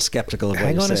eyes are a little skeptical of what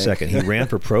Hang you're on saying. a second. He ran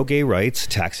for pro-gay rights,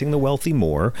 taxing the wealthy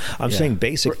more. I'm saying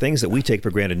basic things that we take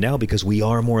for granted now because we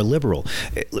are more liberal.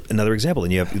 Another example,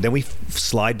 and then we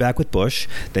slide back with Bush.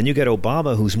 Then you get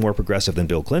Obama, who's more progressive than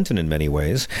Bill Clinton in many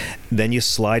ways. Then you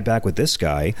slide back with this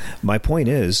guy. My point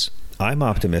is, I'm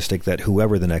optimistic that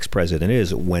whoever the next president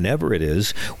is, whenever it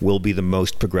is, will be the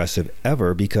most progressive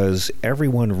ever, because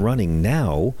everyone running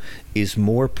now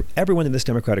everyone in this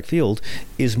Democratic field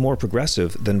is more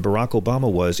progressive than Barack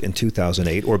Obama was in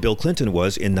 2008 or Bill Clinton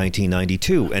was in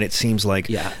 1992. And it seems like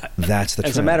that's the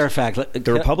trend. As a matter of fact,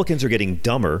 the Republicans are getting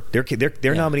dumber.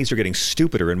 Their nominees are getting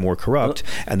stupider and more corrupt.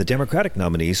 And the Democratic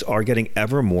nominees are getting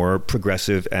ever more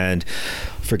progressive and,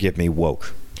 forgive me,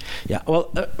 woke. Yeah,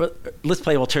 well, let's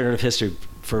play alternative history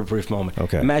for a brief moment.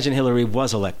 Okay. Imagine Hillary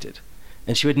was elected,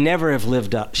 and she would never have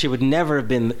lived up. She would never have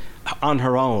been on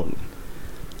her own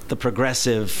the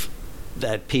progressive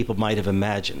that people might have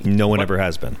imagined. No one ever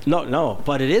has been. No,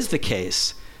 but it is the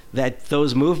case that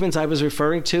those movements I was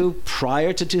referring to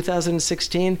prior to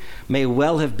 2016 may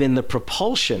well have been the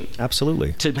propulsion.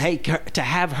 Absolutely. To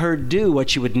have her do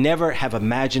what she would never have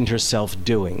imagined herself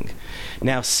doing.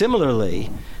 Now, similarly,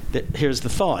 here's the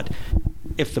thought.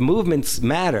 If the movements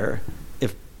matter,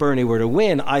 if Bernie were to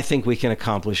win, I think we can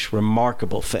accomplish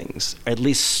remarkable things, at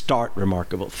least start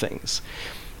remarkable things.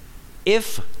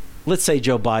 If, let's say,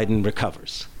 Joe Biden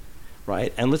recovers,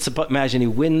 right? And let's imagine he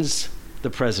wins the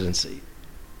presidency.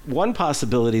 One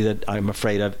possibility that I'm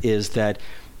afraid of is that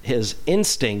his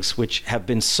instincts, which have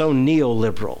been so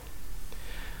neoliberal,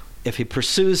 if he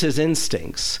pursues his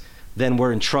instincts, then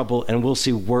we're in trouble and we'll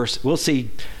see worse. We'll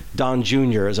see Don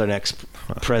Jr. as our next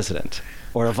president,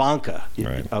 or Ivanka,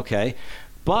 right. Okay?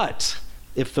 But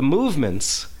if the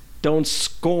movements don't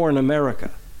scorn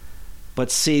America,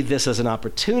 but see this as an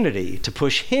opportunity to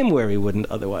push him where he wouldn't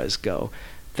otherwise go,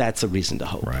 that's a reason to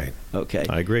hope. Right. Okay.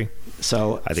 I agree.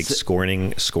 So I think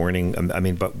scorning, I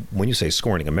mean, but when you say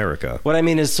scorning America... What I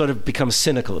mean is sort of become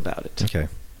cynical about it. Okay,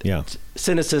 yeah.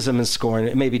 Cynicism and scorn,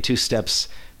 it may be two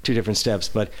different steps,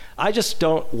 but I just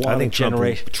don't want to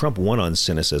generate... Trump won on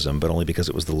cynicism, but only because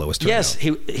it was the lowest turnout. Yes,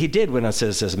 he did win on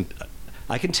cynicism.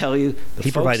 I can tell you...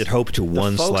 He provided hope to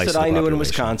one slice of the population. The folks that I knew in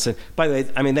Wisconsin... By the way,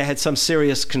 I mean, they had some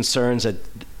serious concerns that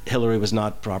Hillary was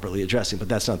not properly addressing, but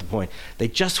that's not the point. They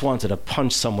just wanted to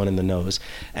punch someone in the nose,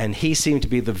 and he seemed to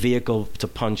be the vehicle to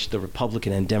punch the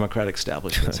Republican and Democratic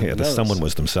establishments in the nose. Someone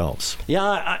was themselves.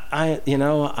 Yeah, you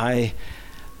know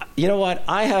what?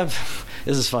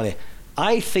 This is funny.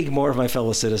 I think more of my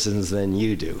fellow citizens than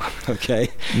you do. Okay.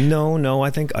 No. I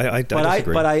think I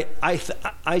disagree.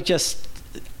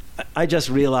 I just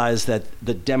realized that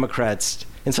the Democrats,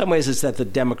 in some ways, it's that the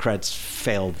Democrats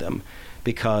failed them,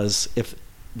 because if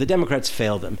the Democrats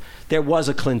failed them, there was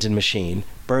a Clinton machine.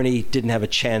 Bernie didn't have a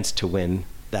chance to win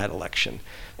that election.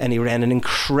 And he ran an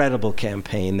incredible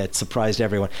campaign that surprised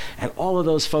everyone. And all of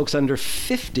those folks under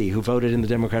 50 who voted in the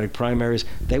Democratic primaries,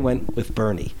 they went with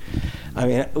Bernie. I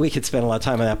mean, we could spend a lot of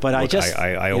time on that, but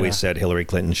I always said Hillary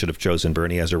Clinton should have chosen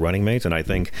Bernie as her running mate, and I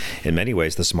think in many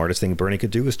ways the smartest thing Bernie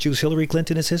could do is choose Hillary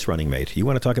Clinton as his running mate. You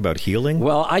want to talk about healing?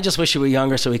 Well, I just wish he were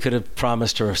younger so he could have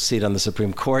promised her a seat on the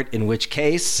Supreme Court, in which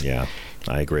case... Yeah,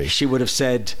 I agree. She would have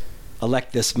said...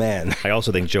 elect this man. I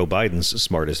also think Joe Biden's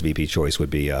smartest VP choice would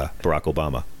be Barack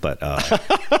Obama, but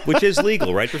which is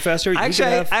legal, right, Professor?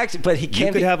 But he can't.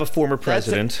 You could have a former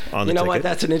president on the ticket. You know what?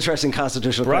 That's an interesting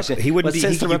constitutional question.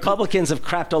 Since the Republicans have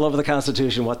crapped all over the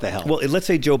Constitution, what the hell? Well, let's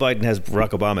say Joe Biden has Barack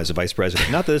Obama as a vice president.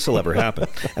 Not that this will ever happen.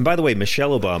 And by the way,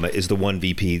 Michelle Obama is the one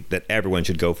VP that everyone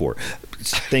should go for.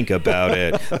 Think about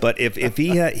it. But if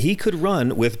he could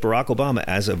run with Barack Obama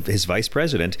as his vice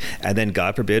president, and then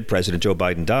God forbid President Joe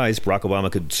Biden dies, Barack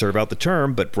Obama could serve out the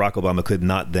term, but Barack Obama could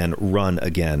not then run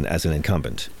again as an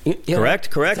incumbent.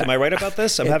 Correct? Am I right about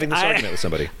this? I'm having this argument with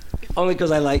somebody. Only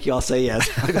because I like you, I'll say yes.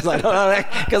 Because I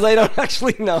don't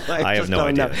actually know. I have no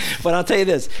idea. But I'll tell you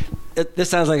this. This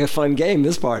sounds like a fun game,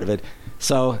 this part of it.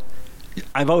 So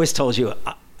I've always told you,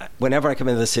 whenever I come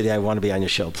into the city, I want to be on your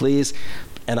show, please.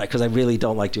 And because I really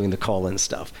don't like doing the call-in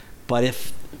stuff. But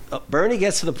if Bernie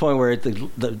gets to the point where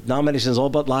the nomination is all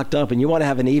but locked up and you want to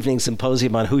have an evening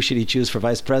symposium on who should he choose for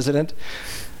vice president,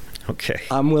 okay,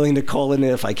 I'm willing to call in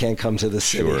if I can't come to the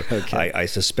city. Sure. Okay. I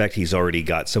suspect he's already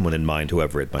got someone in mind,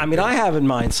 whoever it might be. I have in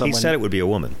mind someone. He said it would be a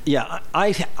woman. Yeah,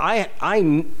 I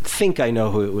think I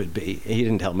know who it would be. He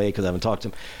didn't tell me because I haven't talked to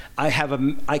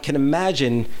him. I can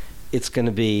imagine it's going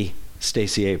to be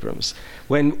Stacey Abrams.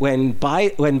 When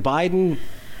Biden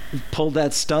pulled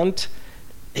that stunt,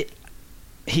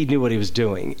 he knew what he was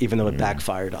doing, even though it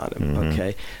backfired on him.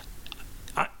 Okay,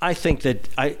 I think that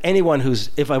anyone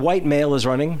if a white male is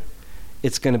running,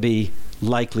 it's going to be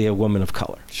likely a woman of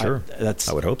color. Sure.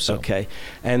 I would hope so. Okay.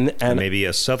 And maybe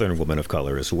a Southern woman of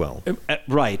color as well.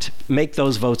 Right. Make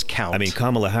those votes count. I mean,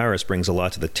 Kamala Harris brings a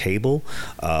lot to the table,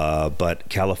 but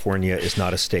California is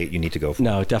not a state you need to go for.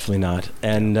 No, definitely not.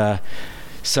 And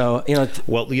so,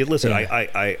 well, listen, yeah.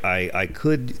 I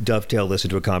could dovetail this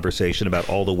into a conversation about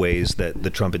all the ways that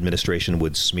the Trump administration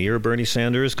would smear Bernie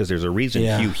Sanders, because there's a reason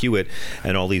Hugh Hewitt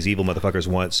and all these evil motherfuckers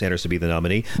want Sanders to be the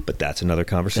nominee, but that's another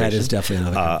conversation. That is definitely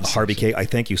another conversation. Harvey, Kaye, I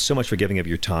thank you so much for giving up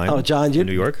your time. Oh, John, in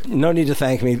New York. No need to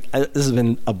thank me. This has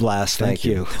been a blast. Thank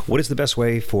you. What is the best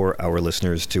way for our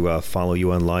listeners to follow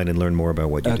you online and learn more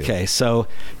about what you do? Okay, so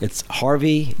it's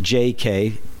Harvey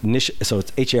J.K., so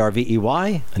it's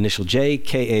Harvey, initial J,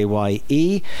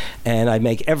 Kaye, and I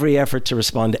make every effort to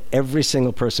respond to every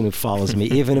single person who follows me,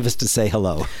 even if it's to say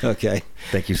hello. Okay.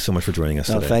 Thank you so much for joining us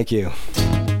today. Thank you.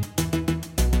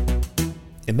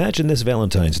 Imagine this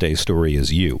Valentine's Day story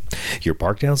as you. You're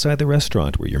parked outside the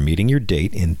restaurant where you're meeting your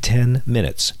date in 10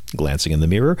 minutes. Glancing in the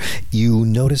mirror, you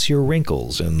notice your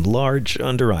wrinkles and large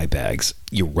under-eye bags.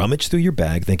 You rummage through your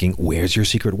bag thinking, where's your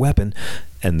secret weapon?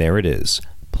 And there it is.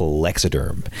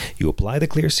 Plexiderm. You apply the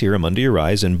clear serum under your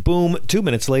eyes and boom, 2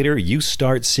 minutes later, you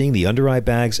start seeing the under-eye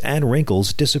bags and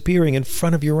wrinkles disappearing in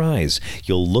front of your eyes.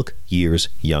 You'll look years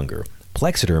younger.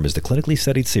 Plexiderm is the clinically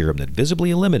studied serum that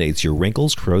visibly eliminates your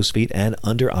wrinkles, crow's feet, and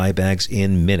under-eye bags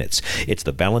in minutes. It's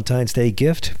the Valentine's Day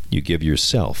gift you give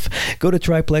yourself. Go to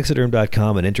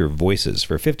tryplexiderm.com and enter VOICES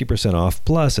for 50% off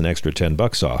plus an extra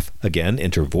 $10 off. Again,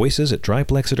 enter VOICES at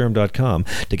tryplexiderm.com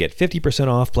to get 50%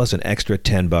 off plus an extra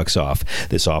 $10 off.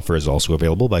 This offer is also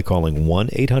available by calling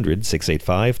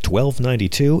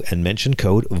 1-800-685-1292 and mention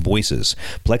code VOICES.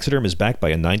 Plexiderm is backed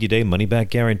by a 90-day money-back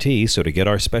guarantee, so to get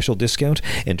our special discount,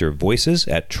 enter VOICES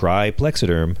at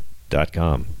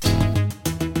tryplexiderm.com.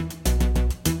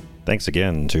 Thanks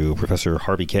again to Professor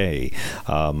Harvey Kaye.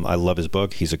 I love his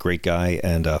book. He's a great guy,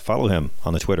 and follow him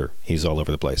on the Twitter. He's all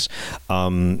over the place.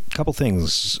 Couple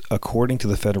things. According to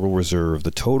the Federal Reserve, the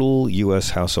total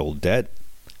U.S. household debt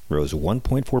rose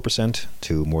 1.4%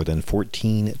 to more than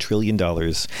 $14 trillion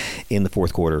in the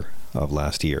fourth quarter of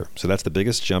last year. So that's the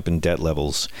biggest jump in debt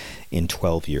levels in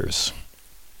 12 years.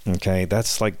 Okay,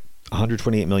 that's like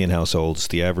 128 million households.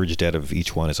 The average debt of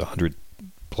each one is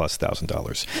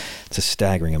 $100,000+. It's a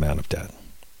staggering amount of debt.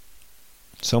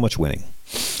 So much winning.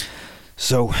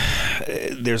 So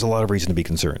there's a lot of reason to be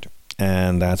concerned.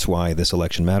 And that's why this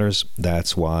election matters.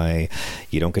 That's why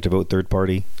you don't get to vote third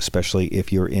party, especially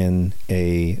if you're in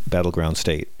a battleground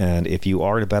state. And if you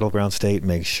are in a battleground state,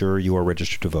 make sure you are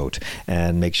registered to vote.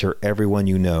 And make sure everyone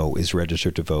you know is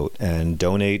registered to vote. And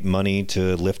donate money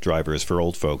to Lyft drivers for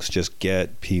old folks. Just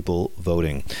get people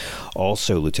voting.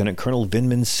 Also, Lieutenant Colonel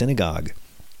Vindman's Synagogue.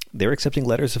 They're accepting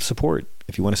letters of support.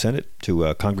 If you want to send it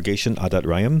to Congregation Adat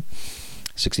Rayam,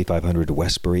 6500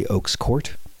 Westbury Oaks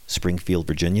Court, Springfield,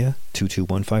 Virginia,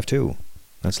 22152.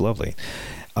 That's lovely.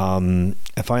 And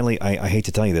finally, I hate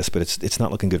to tell you this, but it's not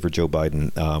looking good for Joe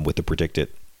Biden with the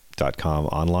predictit.com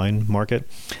online market.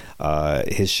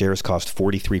 His shares cost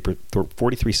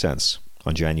 43 cents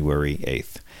on January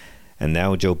 8th. And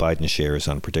now Joe Biden's shares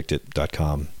on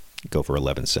predictit.com go for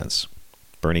 11 cents.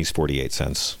 Bernie's 48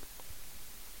 cents.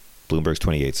 Bloomberg's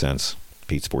 28 cents.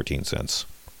 Pete's 14 cents.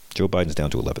 Joe Biden's down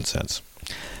to 11 cents.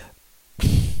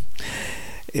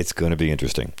 It's going to be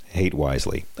interesting. Hate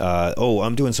wisely.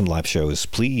 I'm doing some live shows.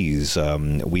 Please,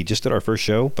 we just did our first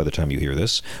show, by the time you hear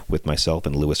this, with myself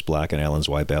and Lewis Black and Alan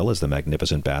Zweibel as the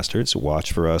Magnificent Bastards.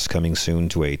 Watch for us coming soon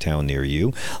to a town near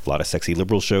you. A lot of sexy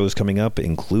liberal shows coming up,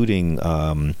 including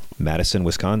Madison,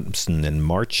 Wisconsin in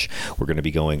March. I'm going to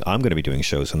be doing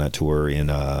shows on that tour in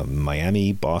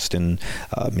Miami, Boston,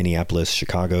 Minneapolis,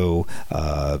 Chicago,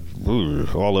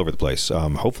 all over the place.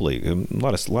 Hopefully, a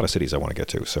lot of cities I want to get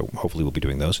to. So hopefully we'll be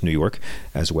doing those. New York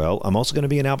as well. I'm also going to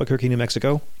be in Albuquerque, New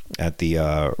Mexico at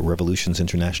the Revolutions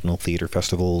International Theater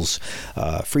Festival's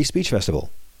Free Speech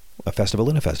Festival. A festival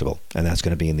in a festival. And that's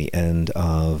going to be in the end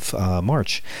of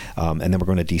March. And then we're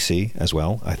going to D.C. as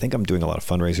well. I think I'm doing a lot of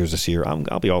fundraisers this year.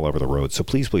 I'll be all over the road. So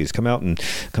please come out and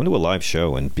come to a live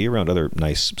show and be around other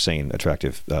nice, sane,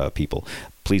 attractive people.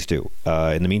 Please do.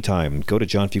 In the meantime, go to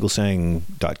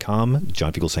johnfugelsang.com,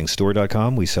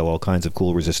 johnfugelsangstore.com. We sell all kinds of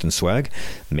cool resistance swag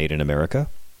made in America,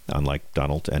 unlike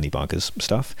Donald and Ivanka's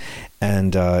stuff.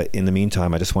 And in the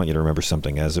meantime, I just want you to remember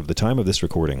something. As of the time of this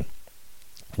recording,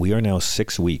 we are now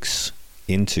 6 weeks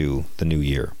into the new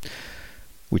year,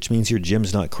 which means your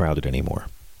gym's not crowded anymore.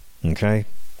 Okay?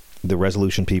 The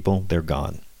resolution people, they're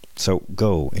gone. So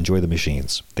go, enjoy the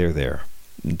machines. They're there.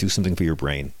 Do something for your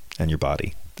brain and your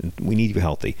body. We need you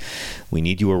healthy. We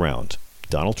need you around.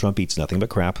 Donald Trump eats nothing but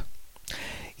crap.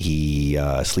 He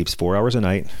sleeps 4 hours a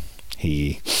night.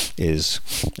 He is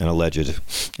an alleged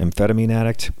amphetamine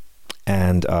addict,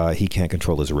 and he can't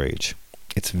control his rage.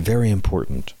 It's very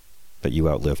important that you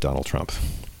outlive Donald Trump.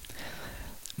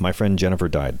 My friend Jennifer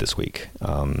died this week.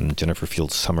 Jennifer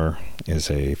Fields Summer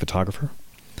is a photographer,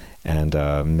 and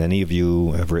many of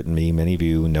you have written me. Many of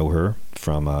you know her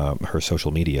from her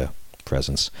social media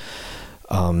presence.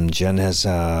 Jen has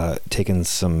taken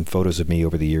some photos of me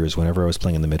over the years. Whenever I was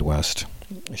playing in the Midwest,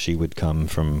 she would come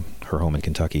from her home in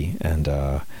Kentucky and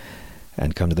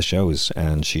come to the shows.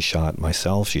 And she shot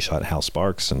myself. She shot Hal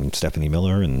Sparks and Stephanie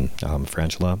Miller and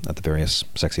Frangela at the various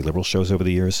Sexy Liberal shows over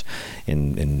the years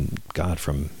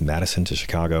from Madison to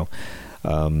Chicago.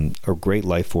 A great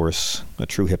life force, a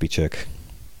true hippie chick.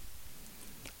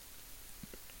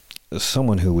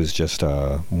 Someone who was just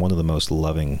one of the most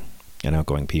loving and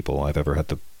outgoing people I've ever had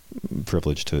the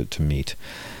privilege to meet.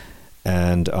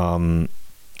 And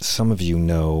some of you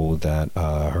know that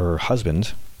her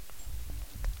husband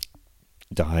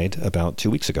died about 2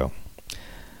 weeks ago.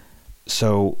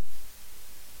 So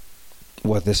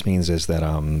what this means is that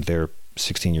their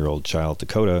 16-year-old child,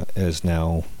 Dakota, has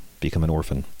now become an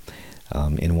orphan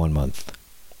in 1 month.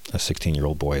 A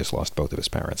 16-year-old boy has lost both of his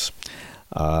parents.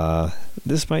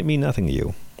 This might mean nothing to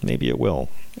you. Maybe it will.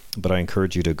 But I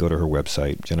encourage you to go to her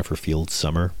website, Jennifer Fields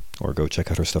Summer, or go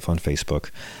check out her stuff on Facebook.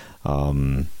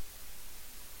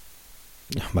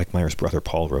 Mike Myers' brother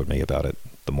Paul wrote me about it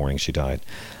the morning she died.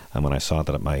 And when I saw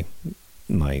that my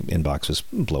inbox was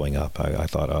blowing up, I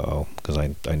thought, uh-oh, because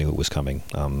I knew it was coming.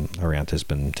 Her aunt has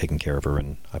been taking care of her,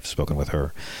 and I've spoken with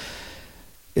her.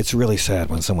 It's really sad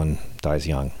when someone dies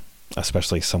young,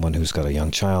 especially someone who's got a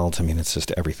young child. I mean, it's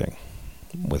just everything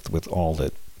with all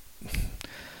that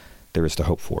there is to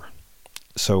hope for.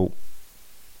 So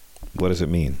what does it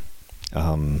mean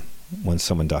when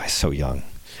someone dies so young?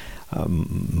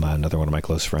 Another one of my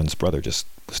close friends' brother just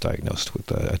was diagnosed with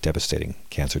a devastating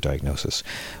cancer diagnosis.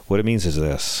 What it means is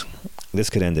this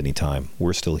could end any time.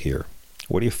 We're still here.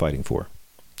 What are you fighting for?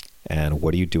 And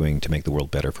what are you doing to make the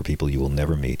world better for people you will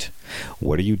never meet?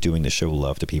 What are you doing to show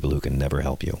love to people who can never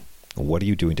help you? What are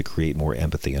you doing to create more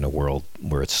empathy in a world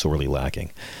where it's sorely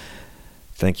lacking?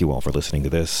 Thank you all for listening to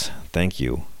this. Thank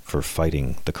you for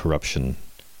fighting the corruption,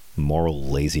 moral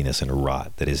laziness, and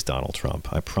rot that is Donald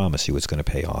Trump. I promise you it's going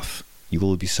to pay off. You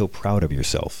will be so proud of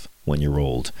yourself when you're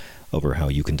old over how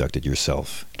you conducted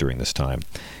yourself during this time.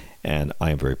 And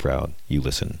I am very proud you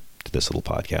listen to this little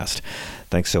podcast.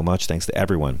 Thanks so much. Thanks to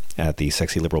everyone at the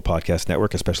Sexy Liberal Podcast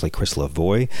Network, especially Chris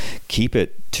Lavoie. Keep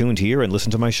it tuned here and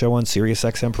listen to my show on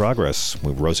SiriusXM Progress.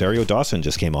 Rosario Dawson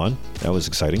just came on. That was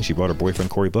exciting. She brought her boyfriend,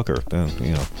 Cory Booker.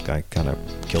 Guy kind of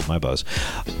killed my buzz.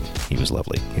 He was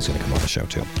lovely. He's going to come on the show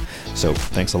too. So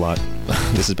thanks a lot.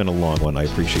 This has been a long one. I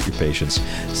appreciate your patience.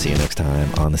 See you next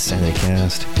time on the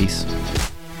Sanity-Cast. Peace.